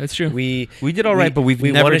right. That's true. We did all right, but we've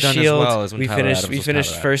we never won a done as shield. well as when we Tyler finished. Adams We was finished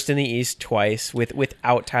Tyler first in the East twice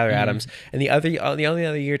without Tyler Adams. And the only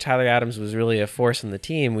other year Tyler Adams was really a force on the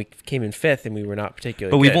team, we came in 5th, and we were not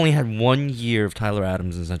particularly. But we've good. only had 1 year of Tyler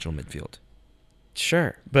Adams in central midfield.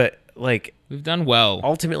 Sure, but like We've done well.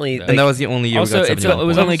 ultimately, And like, And that was the only year Also, we got it 71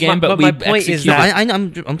 was points. only a game, But but my we point is executed.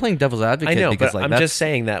 that- I'm playing devil's advocate I know, because but like I'm that's just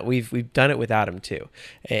saying that we've done it without him too,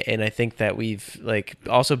 and I think that we've like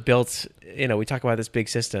also built. We talk about this big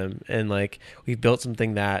system, and like we've built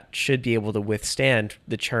something that should be able to withstand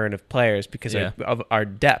the churn of players because Yeah. of our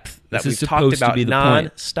depth that This is we've talked supposed to about be the point.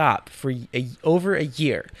 non-stop for over a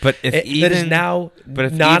year. But if that even is now but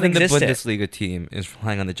if even the non-existent. Bundesliga team is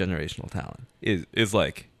relying on the generational talent is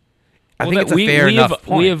like I Well, think that's a we fair enough have,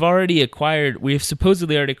 point. We have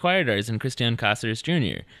supposedly already acquired ours in Christian Cáceres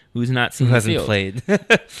Jr., who's not seen who the hasn't field. played.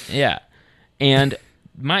 Yeah, and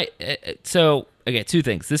so okay, 2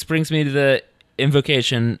 things. This brings me to the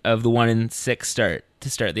invocation of the 1-6 start to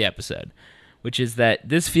start the episode, which is that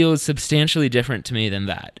this feels substantially different to me than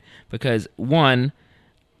that because 1,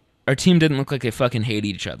 our team didn't look like they fucking hated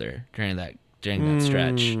each other during that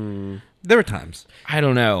stretch. There were times. I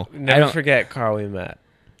don't know. Never forget Carl we met.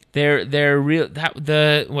 They're real. What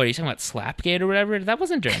are you talking about? Slapgate or whatever? That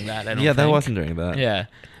wasn't during that. I don't Yeah, that think. wasn't during that.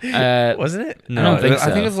 Yeah. Wasn't it? No, I don't think I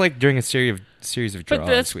think so. it was like during a series of draws. But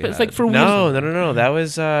that's we it's had. like for No. That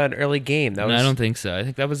was an early game. That No, was I don't think so. I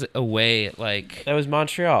think that was away. Like, that was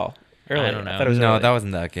Montreal. Early. I don't know. thought it was no, early. that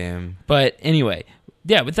wasn't that game. but anyway,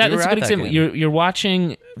 yeah. But You that's were a at good that example. game. You're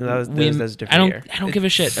watching. No, that was a different I don't. year. I don't give a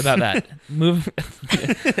shit about that. Move.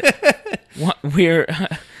 We're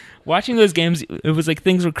watching those games. It was like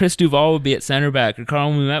things where Chris Duval would be at center back or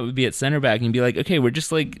Carl Mumet would be at center back, and you'd be like, okay, we're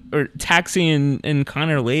just like, or Taxi and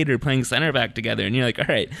Connor Lade are playing center back together, and you're like, all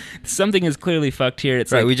right, something is clearly fucked here.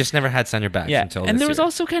 It's Right, like, we just never had center backs yeah, until and this there was year.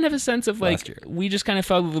 also kind of a sense of Last like year. we just kind of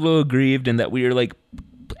felt a little aggrieved and that we were like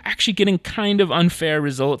actually getting kind of unfair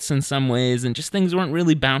results in some ways and just things weren't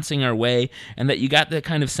really bouncing our way and that you got that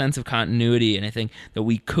kind of sense of continuity and I think that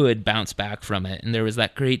we could bounce back from it and there was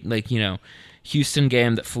that great Houston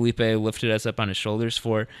game that Felipe lifted us up on his shoulders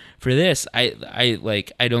for this.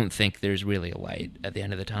 I don't think there's really a light at the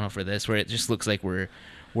end of the tunnel for this where it just looks like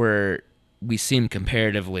we seem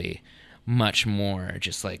comparatively much more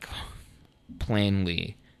just like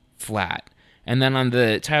plainly flat. And then on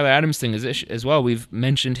the Tyler Adams thing as well, we've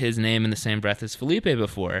mentioned his name in the same breath as Felipe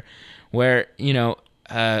before, where,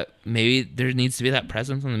 maybe there needs to be that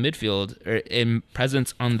presence on the midfield or in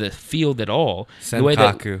presence on the field at all. Send the way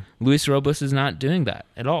that Kaku. Luis Robles is not doing that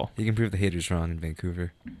at all. You can prove the haters wrong in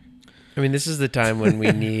Vancouver. I mean, this is the time when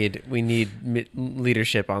we need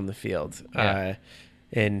leadership on the field, Yeah.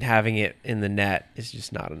 and having it in the net is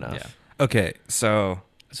just not enough. Yeah. Okay, so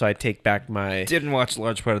So I take back my didn't watch a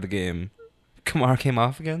large part of the game. Kamara came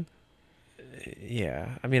off again. yeah.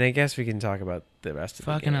 I mean, I guess we can talk about the rest of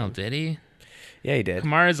the Fucking game. hell, did he? Yeah, he did.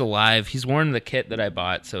 Kamara's alive. He's worn the kit that I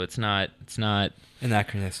bought, so it's not.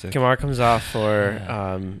 Anachronistic. Kamara comes off for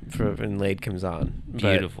and Lade comes on. But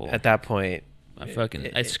Beautiful. at that point,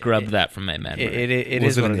 I scrubbed that from my memory. it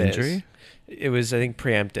Was is it what an it is. injury? It was, I think,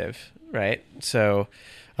 preemptive, right? So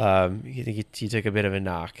he took a bit of a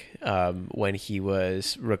knock when he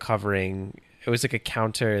was recovering. It was like a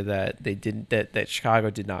counter that they didn't that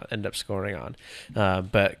Chicago did not end up scoring on,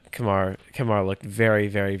 but Kamar looked very,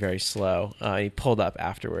 very, very slow. He pulled up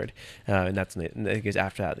afterward, and because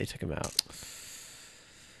after that they took him out.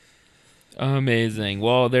 Amazing.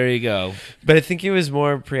 Well, there you go. But I think it was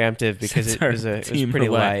more preemptive because Since it our was team pretty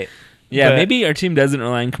relied- light. Yeah, But- maybe our team doesn't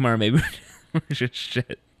rely on Kamara. Maybe we're just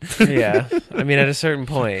shit. Yeah, I mean, at a certain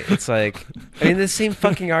point, it's like, I mean, the same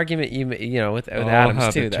fucking argument with All Adams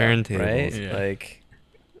have too, the though, turntables. right? Yeah. Like,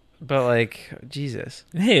 but like, Jesus,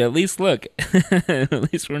 Hey, at least look.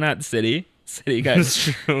 At least we're not City. City got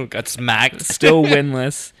got smacked. still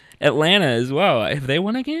winless. Atlanta as well. Have they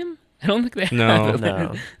won a game? I don't think they No. have.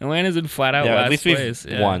 No. Atlanta's in flat out Yeah, last at least we've place.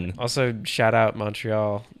 Yeah. won. Also, shout out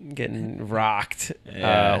Montreal getting rocked,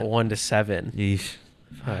 Yeah. 1-7 Yeesh.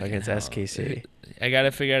 against hell. SKC. I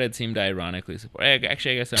gotta figure out a team to ironically support.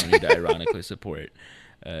 Actually, I guess I don't need to ironically support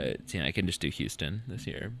a team. I can just do Houston this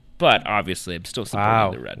year. But obviously, I'm still supporting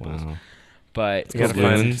Wow. the Red Bulls. Wow. But They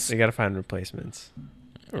Loons. gotta find replacements.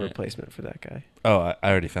 A Yeah. replacement for that guy. Oh, I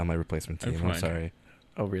already found my replacement team. Never I'm mind. sorry.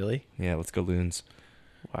 Oh, really? Yeah, let's go Loons.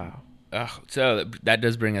 Wow. so that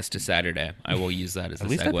does bring us to Saturday. I will use that as At a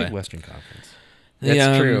least I segue. picked Western Conference.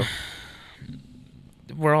 That's true.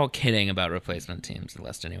 We're all kidding about replacement teams,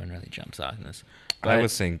 unless anyone really jumps on this. I But-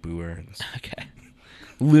 was saying Booer. Okay.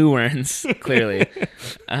 Lou earns, clearly.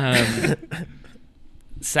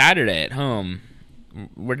 Saturday at home,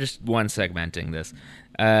 we're just one segmenting this,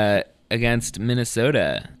 against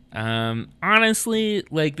Minnesota. Honestly,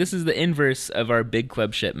 like, this is the inverse of our big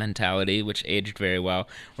club shit mentality, which aged very well,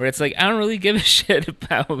 where it's like, I don't really give a shit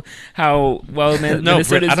about how well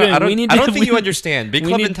Minnesota's doing. I don't think you understand. Big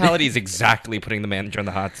club mentality is exactly putting the manager on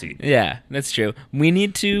the hot seat. Yeah, that's true. We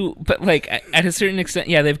need to, but like at a certain extent,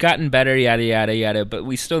 yeah, they've gotten better, yada yada yada. But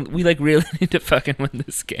we like really need to fucking win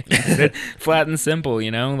this game, flat and simple,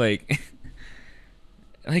 you know, like.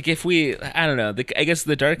 Like if I don't know. I guess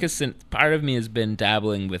the darkest part of me has been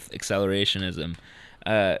dabbling with accelerationism,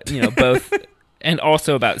 both, and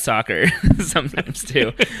also about soccer sometimes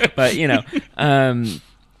too. But where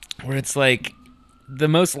it's like the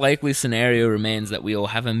most likely scenario remains that we will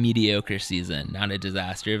have a mediocre season, not a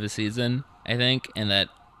disaster of a season. I think, and that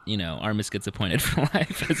Armas gets appointed for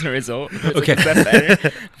life as a result. Okay, is that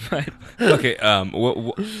better? But okay.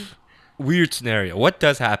 Weird scenario. What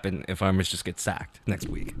does happen if Armas just gets sacked next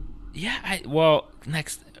week? Yeah,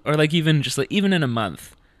 next, or like even in a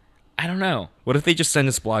month. I don't know. What if they just send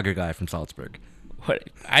a Splogger guy from Salzburg?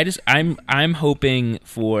 I'm hoping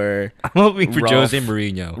for Jose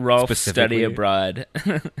Mourinho. Rolf study abroad.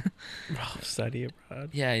 Rolf study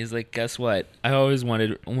abroad. Yeah, he's like, guess what? I always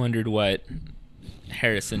wondered what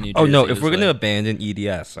Harrison, New Jersey. Oh no! If we're like. gonna abandon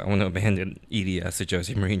EDS, I want to abandon EDS the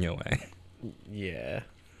Jose Mourinho way. Yeah.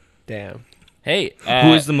 Damn. Hey,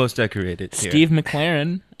 who is the most decorated? Steve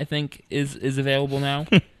McLaren, I think, is available now.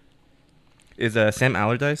 Is Sam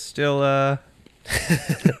Allardyce still? Yeah,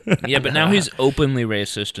 but now he's openly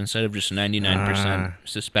racist instead of just 99%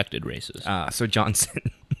 suspected racist. So Johnson.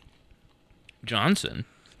 Johnson?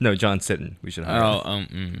 No, John Sitton. We should. God, I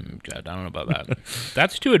don't know about that.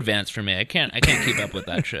 That's too advanced for me. I can't keep up with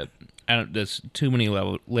that shit. There's too many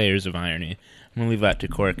layers of irony. I'm gonna leave that to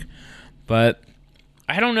Cork, but.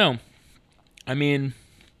 I don't know. I mean,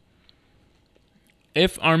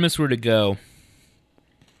 if Armas were to go,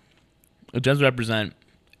 it does represent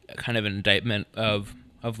kind of an indictment of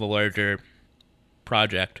the larger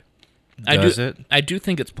project. Does it? I do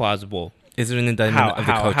think it's plausible. Is it an indictment of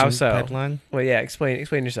the coaching pipeline? Well, yeah.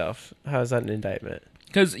 Explain yourself. How is that an indictment?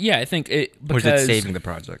 Because I think it. Or is it saving the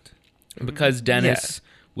project? Because Dennis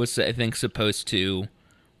was, I think, supposed to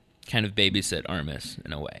kind of babysit Armas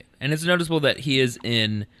in a way. And it's noticeable that he is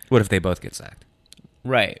in... What if they both get sacked?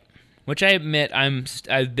 Right. Which I admit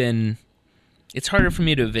I've been... It's harder for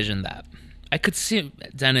me to envision that. I could see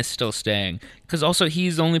Dennis still staying. Because also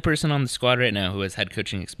he's the only person on the squad right now who has had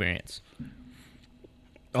coaching experience.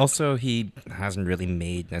 Also, he hasn't really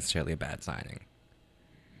made necessarily a bad signing.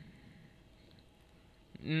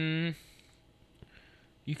 You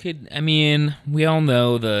could... I mean, we all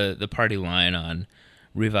know the party line on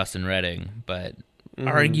Rivas and Redding, but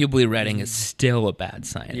arguably Redding is still a bad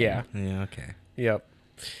signing. Yeah. Yeah, okay. Yep.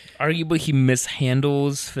 Arguably he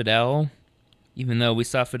mishandles Fidel, even though we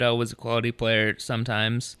saw Fidel was a quality player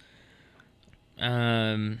sometimes.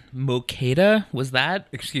 Mokeda, was that?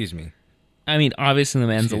 Excuse me. I mean, obviously the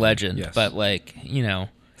man's a legend, yes. But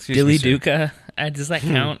Dilly Duca, does that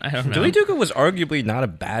count? I don't know. Dilly Duca was arguably not a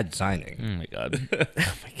bad signing. Oh my god.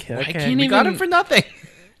 Okay. I can't We got him for nothing.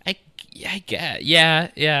 I get.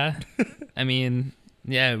 Yeah. I mean,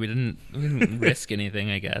 yeah, we didn't risk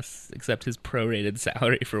anything, I guess, except his prorated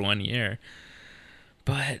salary for 1 year.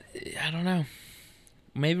 But I don't know.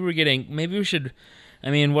 Maybe we should.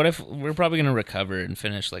 I mean, what if we're probably gonna recover and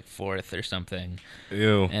finish like 4th or something?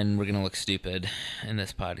 Ew. And we're gonna look stupid in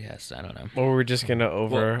this podcast. I don't know. Or we're just gonna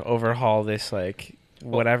overhaul this, like,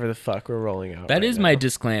 whatever the fuck we're rolling out. That is my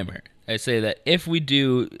disclaimer. I say that if we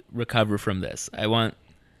do recover from this, I want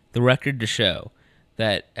the record to show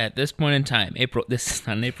that at this point in time, this is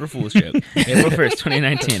not an April Fool's joke, April 1st,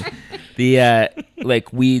 2019,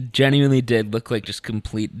 we genuinely did look like just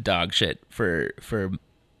complete dog shit for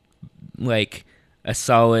like a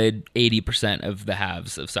solid 80% of the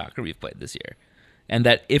halves of soccer we've played this year. And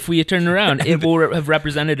that if we turn around, it will have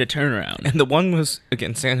represented a turnaround. And the one was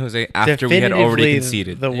against San Jose after we had already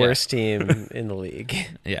conceded. The worst team in the league.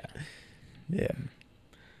 Yeah. Yeah.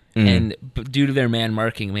 And due to their man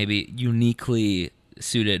marking, maybe uniquely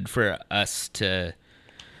suited for us to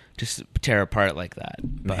just tear apart like that.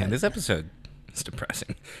 But Man, this episode is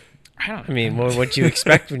depressing. I mean, what do you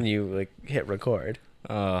expect when you hit record?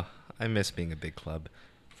 I miss being a big club.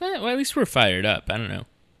 Well, at least we're fired up. I don't know.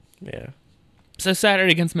 Yeah. So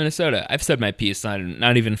Saturday against Minnesota, I've said my piece. I'm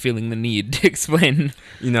not even feeling the need to explain.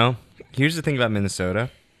 Here's the thing about Minnesota.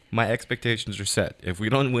 My expectations are set. If we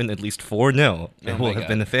don't win at least 4-0, it will have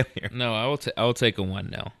been a failure. No, I will take a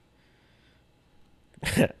 1-0.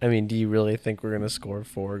 I mean, do you really think we're going to score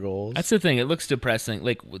 4 goals? That's the thing. It looks depressing.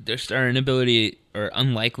 Like, there's our inability or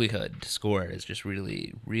unlikelihood to score is just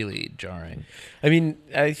really, really jarring. I mean,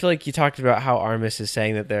 I feel like you talked about how Armis is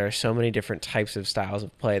saying that there are so many different types of styles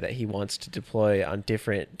of play that he wants to deploy on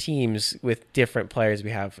different teams with different players we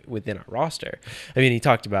have within our roster. I mean, he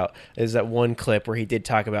talked about, there's that one clip where he did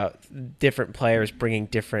talk about different players bringing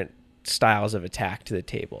different styles of attack to the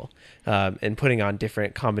table, and putting on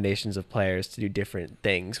different combinations of players to do different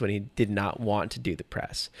things when he did not want to do the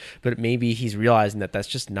press. But maybe he's realizing that that's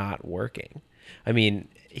just not working. I mean,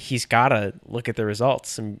 he's got to look at the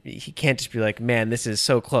results, and he can't just be like, man, this is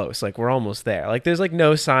so close. Like, we're almost there. Like, there's like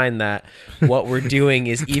no sign that what we're doing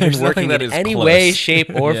is even working in any way, shape,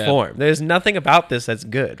 or form. There's nothing about this that's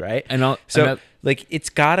good, right? Like, he's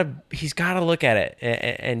got to look at it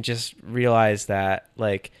and just realize that,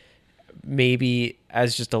 like, maybe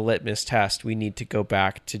as just a litmus test, we need to go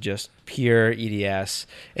back to just pure EDS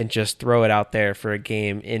and just throw it out there for a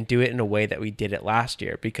game and do it in a way that we did it last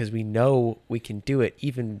year, because we know we can do it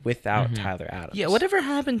even without Tyler Adams. Yeah, whatever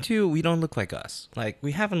happened to we don't look like us? Like,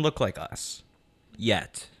 we haven't looked like us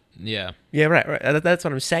yet. Yeah. Yeah, right. That's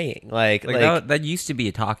what I'm saying. Like that used to be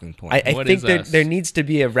a talking point. I think there needs to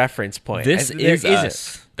be a reference point. This is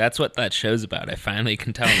us. That's what that show's about. I finally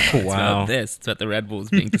can tell now. It's about this. It's about the Red Bulls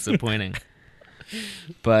being disappointing.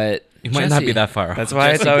 But it might not be that far off. That's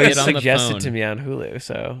why it's always on the suggested phone. to me on Hulu.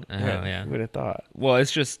 So yeah, would have thought. Well,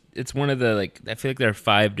 it's one of the, like, I feel like there are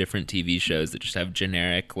 5 different TV shows that just have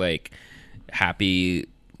generic, like, happy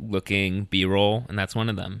looking B-roll, and that's one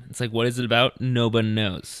of them. It's like, what is it about? Nobody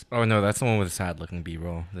knows. Oh no, that's the one with the sad looking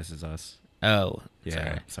B-roll. This is us. Oh,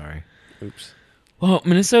 yeah. Sorry. Oops. Well,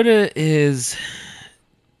 Minnesota is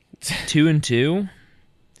 2-2.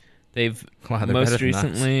 They've most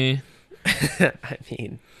recently. I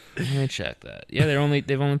mean, let me check that. Yeah, they've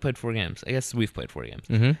only played 4 games. I guess we've played 4 games.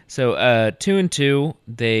 Mm-hmm. So 2-2.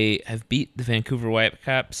 They have beat the Vancouver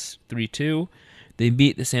Whitecaps 3-2. They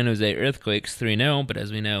beat the San Jose Earthquakes 3-0, but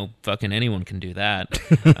as we know, fucking anyone can do that.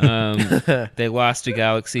 They lost to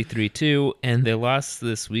Galaxy 3-2, and they lost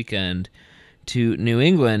this weekend to New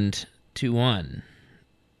England 2-1,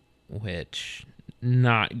 which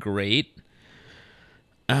not great.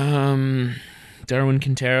 Darwin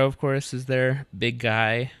Quintero, of course, is their big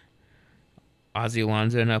guy. Ozzy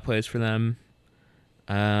Alonso now plays for them.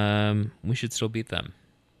 We should still beat them.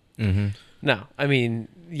 Mm-hmm. No, I mean,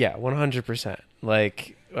 yeah, 100%.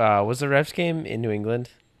 Like, was the Revs game in New England?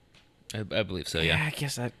 I believe so, yeah. I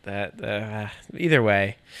guess that either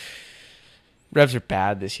way, Revs are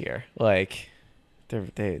bad this year. Like,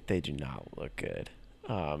 they do not look good.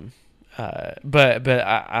 But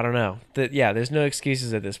I don't know. There's no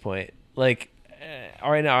excuses at this point. Like,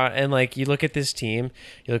 right now, and like, you look at this team,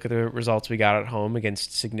 you look at the results we got at home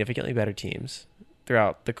against significantly better teams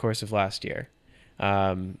throughout the course of last year.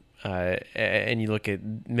 And you look at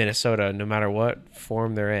Minnesota, no matter what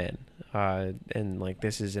form they're in, and like,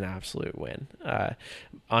 this is an absolute win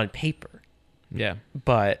on paper. Yeah.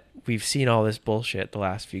 But we've seen all this bullshit the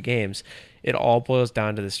last few games. It all boils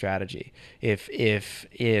down to the strategy.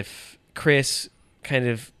 If Chris kind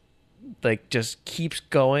of like just keeps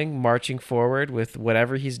going, marching forward with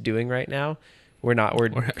whatever he's doing right now, we're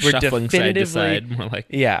shuffling side to side, more like.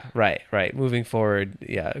 Yeah, right. Moving forward,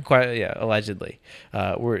 allegedly.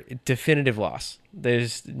 We're definitive loss.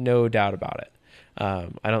 There's no doubt about it.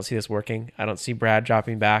 I don't see this working. I don't see Brad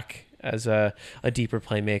dropping back as a deeper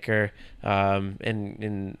playmaker,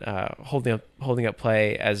 and holding up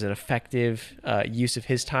play as an effective use of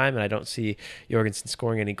his time, and I don't see Jorgensen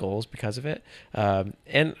scoring any goals because of it.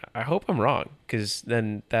 And I hope I'm wrong, because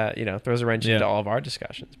then that throws a wrench into all of our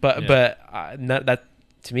discussions. But that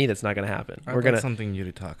to me, that's not going to happen. I'd like something new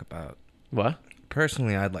to talk about. What?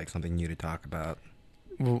 Personally, I'd like something new to talk about.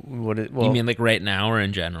 You mean like right now or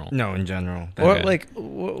in general? No, in general. Or like,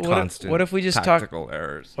 what if we just tactical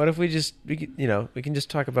errors? What if we can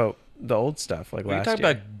just talk about the old stuff, like last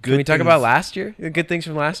year? Can we talk about last year? The good things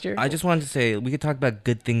from last year? I just wanted to say we could talk about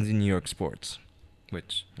good things in New York sports,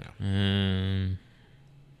 which.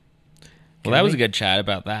 Well, that was a good chat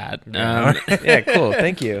about that. Yeah, cool.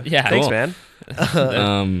 Thank you. Yeah, thanks, cool. man.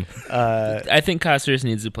 I think Costers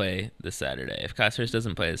needs to play this Saturday. If Costers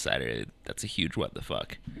doesn't play this Saturday, that's a huge what the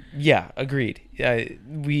fuck. Yeah, agreed.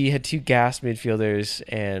 We had 2 gas midfielders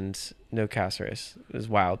and no Costers. It was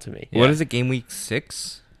wild to me. What is it? Game week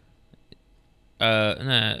 6? What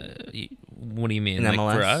do you mean? In like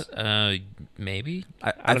MLS? For us? Maybe.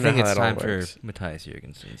 I don't think know how it's that all time for works. Matthias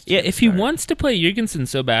Jorgensen. Yeah, if he wants to play Jorgensen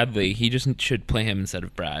so badly, he just should play him instead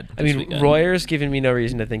of Brad. I mean, Royer's given me no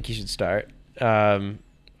reason to think he should start.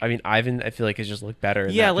 I mean, Ivan, I feel like has just looked better.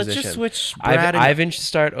 In Yeah, that let's position. just switch Brad and- Ivan should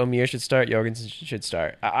start. Omir should start. Jorgensen should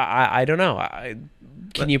start. I don't know.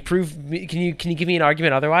 Can you prove? Can you give me an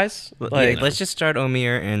argument otherwise? Like, let's just start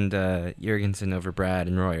Omir and Jurgensen over Brad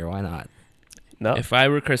and Royer. Why not? no. If I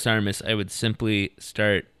were Chris Armas, I would simply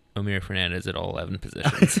start Omir Fernandez at all 11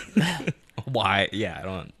 positions. Why? Yeah, I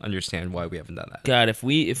don't understand why we haven't done that. God, if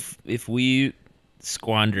we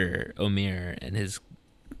squander Omir and his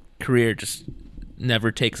career just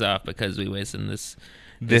never takes off because we wasted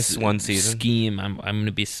this one season scheme, I'm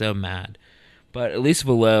gonna be so mad. But at least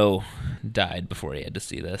Velo died before he had to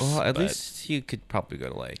see this. Well, at least you could probably go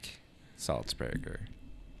to like Salzburg or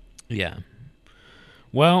yeah.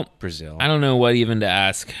 Well, Brazil. I don't know what even to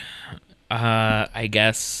ask. I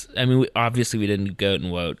guess. I mean, obviously we didn't goat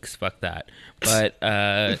and wote because fuck that. But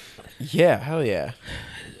Yeah, hell yeah.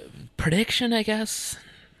 prediction, I guess.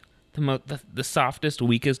 The softest,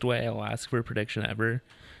 weakest way I'll ask for a prediction ever.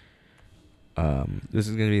 This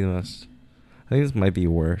is gonna be the most. I think this might be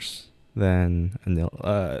worse than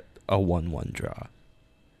a 1-1 draw.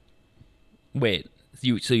 Wait,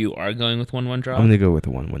 so you are going with 1-1 draw? I'm gonna go with a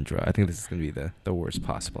 1-1 draw. I think this is gonna be the worst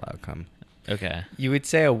possible outcome Okay. You would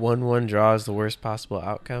say a 1-1 draw is the worst possible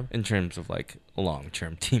outcome? in terms of like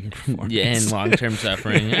long-term team performance. Yeah, and long-term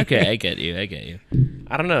suffering. Okay, I get you.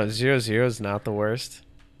 I don't know. 0-0 is not the worst.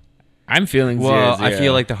 I'm feeling 0-0. Well, I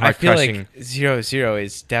feel like the I heart feel crushing. like 0-0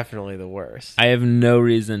 is definitely the worst. I have no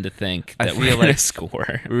reason to think I that feel we're going to like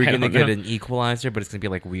score. We're I gonna don't get know. an equalizer, but it's gonna be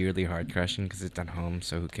like weirdly heart crushing because it's at home.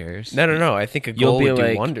 So who cares? No. I think a You'll goal be would do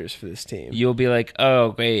like- wonders for this team. You'll be like,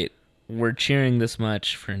 oh, wait, we're cheering this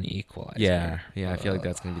much for an equalizer. Yeah. I feel like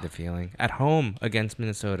that's gonna be the feeling at home against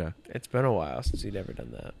Minnesota. It's been a while since we've ever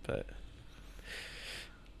done that, but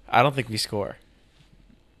I don't think we score.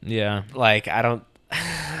 Yeah. Like, I don't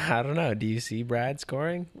know. Do you see Brad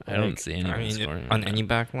scoring? I don't see anyone I mean, scoring. on right any now.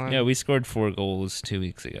 back line. Yeah, we scored 4 goals 2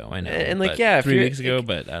 weeks ago. I know. And, like, but yeah, if 3 you're- weeks ago,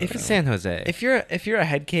 but I don't if know. It's San Jose. If you're a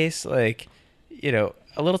head case, like, you know,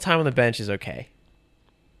 a little time on the bench is okay.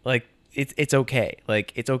 Like, it's okay.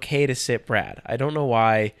 Like, it's okay to sit Brad. I don't know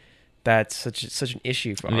why that's such an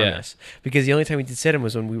issue for Yeah. us, because the only time we did sit him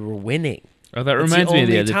was when we were winning. Oh, that That's the reminds me of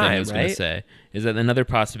the only other thing I time, was going right? to say. Is that another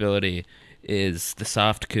possibility is the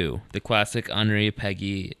soft coup, the classic Henri,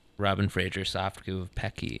 Peggy, Robin Fraser soft coup of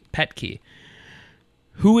Petke.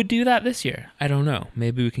 Who would do that this year? I don't know.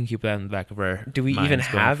 Maybe we can keep that in the back of our Do we minds even going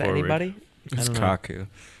have forward. anybody? It's I don't know. Kaku.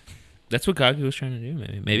 That's what Kaku was trying to do,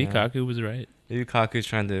 maybe. Yeah. Kaku was right. Maybe Kaku's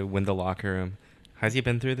trying to win the locker room. Has he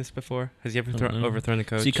been through this before? Has he ever don't know. overthrown a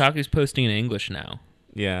coach? See, Kaku's posting in English now.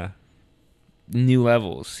 Yeah. New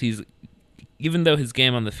levels. He's, even though his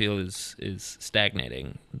game on the field is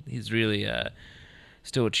stagnating, he's really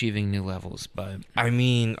still achieving new levels. But I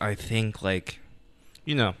mean, I think like,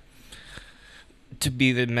 you know, to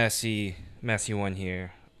be the messy one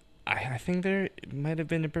here, I think there might have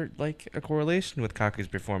been a correlation with Kaku's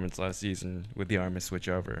performance last season with the Armas switch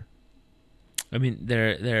over I mean,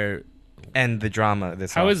 they're and the drama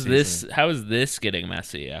this. how is offseason. this? How is this getting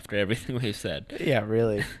messy after everything we've said? Yeah,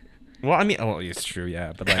 really. Well, I mean, it's true,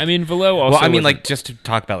 yeah, but like, I mean, Velo also. well, I mean, wasn't- like just to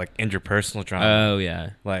talk about like interpersonal drama. Oh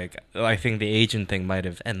yeah, Like, I think the agent thing might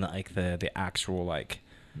have, and like the actual like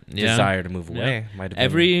yeah. desire to move Yeah. away might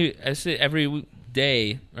have been every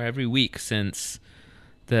day or every week since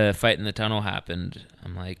the fight in the tunnel happened,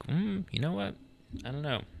 I'm like, you know what? I don't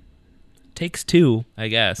know. Takes two, I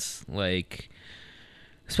guess. Like,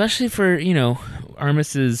 especially for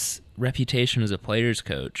Armas's reputation as a player's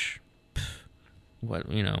coach. What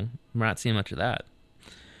we're not seeing much of that.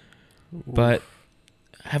 But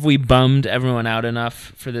have we bummed everyone out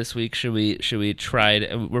enough for this week? Should we try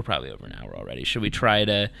to? We're probably over an hour already. Should we try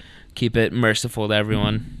to keep it merciful to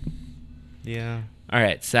everyone? Yeah. All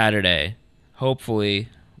right, Saturday. Hopefully,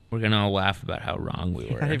 we're gonna all laugh about how wrong we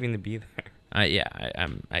You're were. not even gonna be there.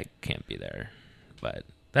 I can't be there, but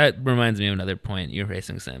that reminds me of another point you were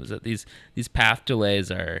raising, Sam. Is that these path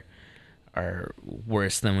delays are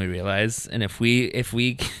worse than we realize, and if we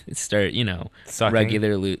start Sucking.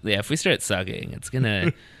 regularly, if we start sucking, it's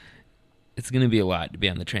gonna be a lot to be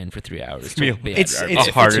on the train for 3 hours. It's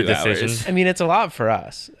a harder decision. I mean, it's a lot for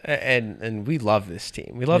us, and we love this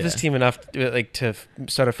team. We love this team enough to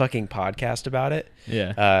start a fucking podcast about it.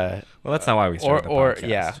 Yeah. Well, that's not why we started the podcast.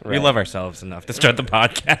 yeah, We right. love ourselves enough to start the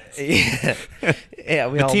podcast. yeah.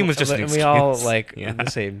 We The all, team was just an we all excuse. like Yeah. the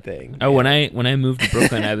same thing. Oh, when I moved to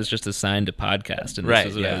Brooklyn, I was just assigned a podcast, and this Right,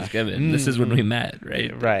 is what I yeah. was given. This is when we met,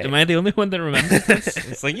 right? Right. Am I the only one that remembers this?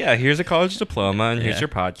 It's like, yeah, here's a college diploma, and here's Yeah. your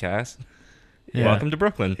podcast. Yeah. Welcome to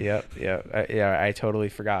Brooklyn. Yep. I totally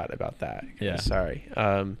forgot about that. Yeah. Sorry.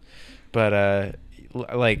 But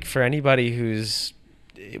like for anybody who's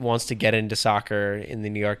wants to get into soccer in the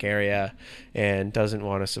New York area and doesn't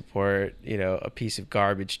want to support, a piece of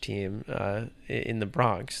garbage team in the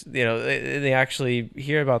Bronx. They actually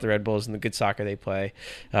hear about the Red Bulls and the good soccer they play,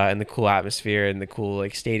 and the cool atmosphere and the cool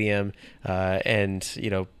stadium, and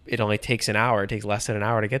it only takes an hour. It takes less than an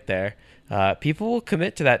hour to get there. People will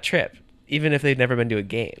commit to that trip, even if they've never been to a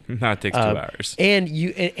game. No, it takes 2 hours.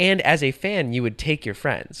 And as a fan, you would take your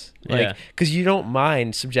friends, because you don't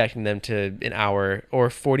mind subjecting them to an hour or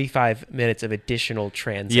 45 minutes of additional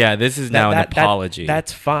transit. Yeah, this is now an apology.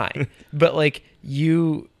 That's fine, but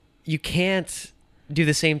you can't do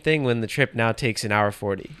the same thing when the trip now takes an hour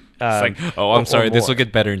 40. It's I'm sorry, this will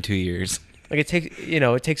get better in 2 years. It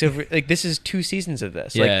takes over. This is 2 seasons of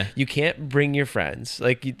this. Yeah. You can't bring your friends.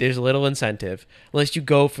 There's little incentive unless you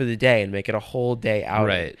go for the day and make it a whole day out.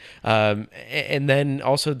 Right. And then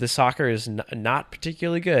also the soccer is not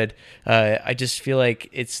particularly good. I just feel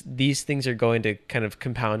like these things are going to kind of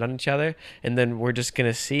compound on each other, and then we're just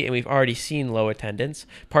going to see, and we've already seen low attendance,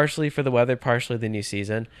 partially for the weather, partially the new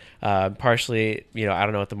season, partially, I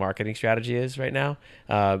don't know what the marketing strategy is right now.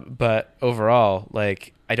 But overall,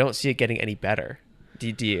 I don't see it getting any better.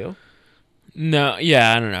 Do you? No,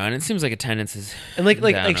 yeah, I don't know. And it seems like attendance is and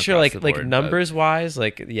down sure, across the board, numbers wise,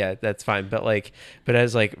 yeah, that's fine. But but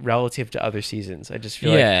as relative to other seasons, I just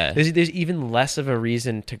feel like there's even less of a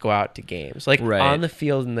reason to go out to games, right. on the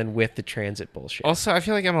field and then with the transit bullshit. Also, I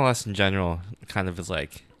feel like MLS in general kind of is at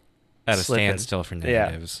a standstill for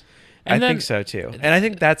negatives. Yeah. I think so too, and I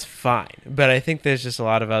think that's fine. But I think there's just a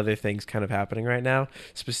lot of other things kind of happening right now,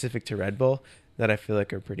 specific to Red Bull, that I feel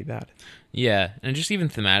like are pretty bad. Yeah, and just even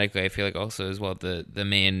thematically, I feel like also as well the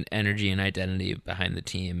main energy and identity behind the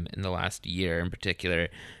team in the last year in particular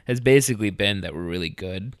has basically been that we're really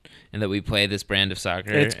good and that we play this brand of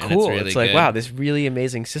soccer. And it's cool. It's really good. Wow, this really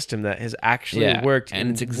amazing system that has actually worked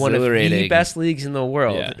and in it's one of the best leagues in the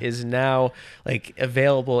world is now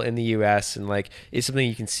available in the U.S. and is something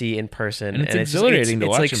you can see in person. And it's exhilarating to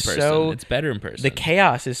watch in person. It's better in person. The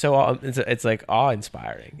chaos is so it's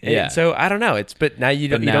awe-inspiring. Yeah. And so I don't know. But now you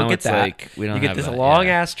don't get that. We don't you get this long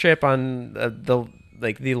ass trip on the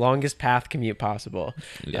longest path commute possible,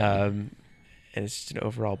 and it's just an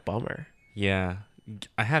overall bummer. Yeah,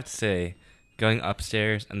 I have to say, going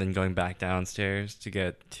upstairs and then going back downstairs to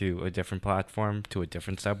get to a different platform to a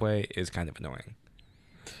different subway is kind of annoying.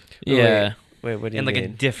 Yeah. Wait, what do you mean? In a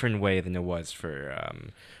different way than it was for.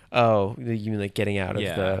 Oh, you mean getting out of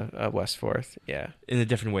the West 4th? Yeah. In a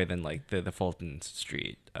different way than the Fulton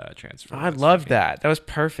Street transfer. I loved that. That was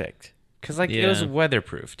perfect. Because it was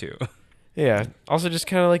weatherproof too. Yeah. Also, just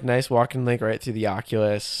kind of nice walking right through the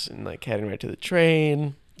Oculus and heading right to the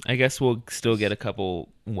train. I guess we'll still get a couple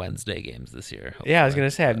Wednesday games this year. Hopefully. Yeah, I was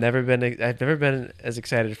gonna say I've never been as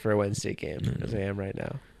excited for a Wednesday game as I am right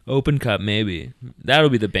now. Open Cup, maybe that'll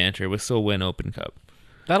be the banter. We'll still win Open Cup.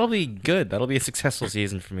 That'll be good. That'll be a successful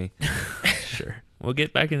season for me. Sure. We'll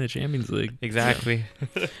get back in the Champions League. Exactly.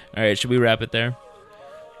 All right, should we wrap it there?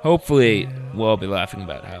 Hopefully, we'll all be laughing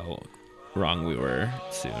about how wrong we were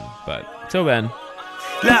soon. But till then.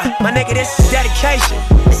 Look, my nigga, this is dedication.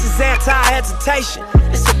 This is anti-hesitation.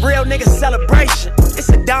 This a real nigga celebration. It's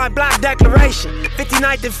a dime block declaration.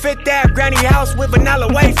 59th and 5th Ave, granny house with vanilla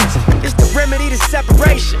wafers. It's the remedy to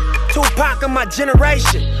separation. Tupac of my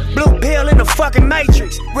generation. Blue pill in the fucking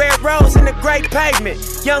matrix. Red rose in the great pavement.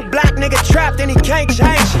 Young black nigga trapped and he can't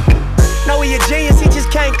change it. Know he a genius, he just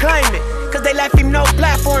can't claim it. Cause they left him no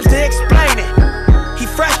platforms to explain it. He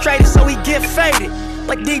frustrated, so he get faded.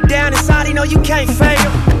 But deep down inside, he know you can't fail.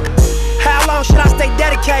 How long should I stay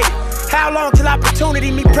dedicated? How long till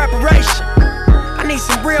opportunity meet preparation? I need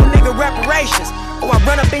some real nigga reparations, or I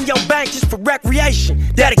run up in your bank just for recreation.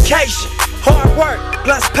 Dedication, hard work,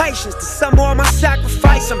 plus patience. To some more of my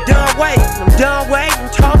sacrifice, I'm done waiting.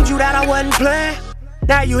 Told you that I wasn't playing.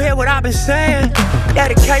 Now you hear what I've been saying.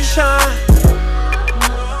 Dedication.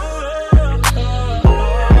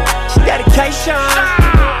 Dedication.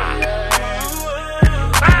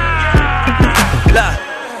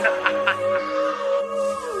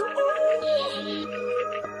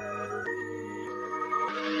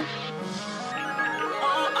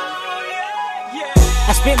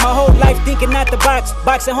 I spent my whole life thinking out the box.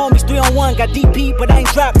 Boxing homies 3-on-1, got DP, but I ain't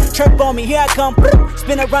dropped. Chirp on me, here I come.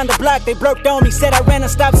 Spin around the block, they blurped on me. Said I ran a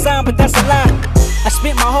stop sign, but that's a lie. I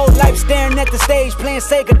spent my whole life staring at the stage, playing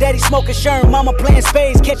Sega, daddy smoking Sherm, mama playing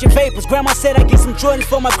spades, catching vapors. Grandma said I get some Jordans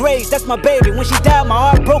for my grades, that's my baby. When she died, my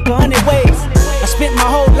heart broke 100 ways. I spent my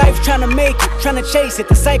whole life trying to make it, trying to chase it.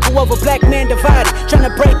 The cycle of a black man divided, trying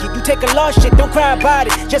to break it. You take a lost shit, don't cry about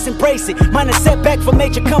it, just embrace it. Mine a setback for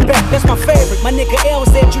major comeback, that's my favorite. My nigga L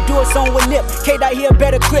said you do it song with lip. K-Dot here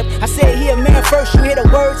better grip. I said here man first, you hear the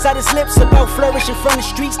words out his lips about flourishing from the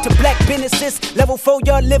streets to black businesses. Level 4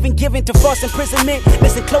 y'all living, giving to false imprisonment.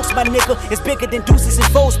 Listen close my nigga, it's bigger than deuces and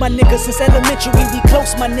foes my nigga. Since elementary we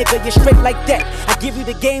close my nigga, you're straight like that. I give you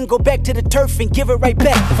the game, go back to the turf and give it right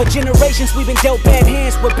back. For generations we've been dealt bad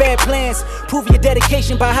hands with bad plans. Prove your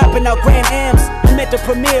dedication by hopping out Grand Ams. I'm at the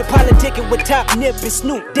premiere, politicking with Top Nip and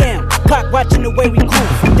Snoop. Damn, Pac watching the way we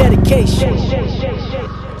groove from dedication.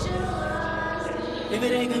 If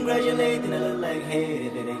it ain't congratulate, then it look like hate.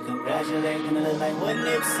 If it ain't congratulate, then it look like what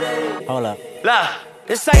Nip say. Hold up. Blah.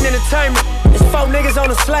 This ain't entertainment. It's 4 niggas on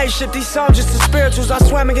a slave ship. These songs just the spirituals I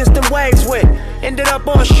swam against them waves with. Ended up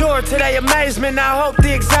on shore to their amazement. I hope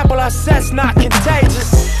the example I set's not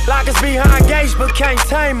contagious. Lock us behind gates but can't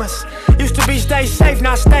tame us. Used to be stay safe,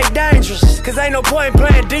 now stay dangerous. Cause ain't no point in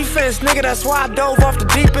playing defense, nigga. That's why I dove off the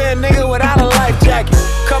deep end, nigga, without a life jacket.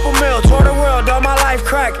 Couple mil, tour the world, all my life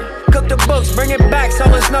cracking. Cook the books, bring it back so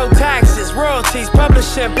it's no taxes. Royalties,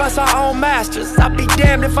 publishing, plus our own masters. I'd be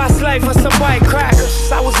damned if I slave for some white crackers.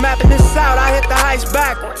 I was mapping this out, I hit the heights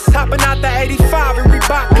backwards. Hopping out the 85 and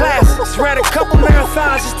Reebok classics. Ran a couple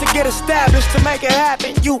marathons just to get established. To make it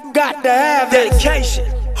happen, you got to have dedication,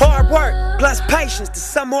 hard work, plus patience. To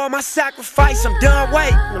some more of my sacrifice, I'm done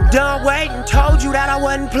waiting. Told you that I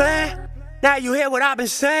wasn't playing. Now you hear what I've been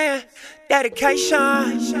saying.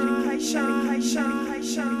 Dedication.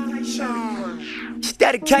 It's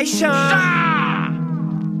dedication.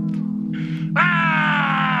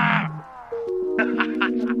 Ah!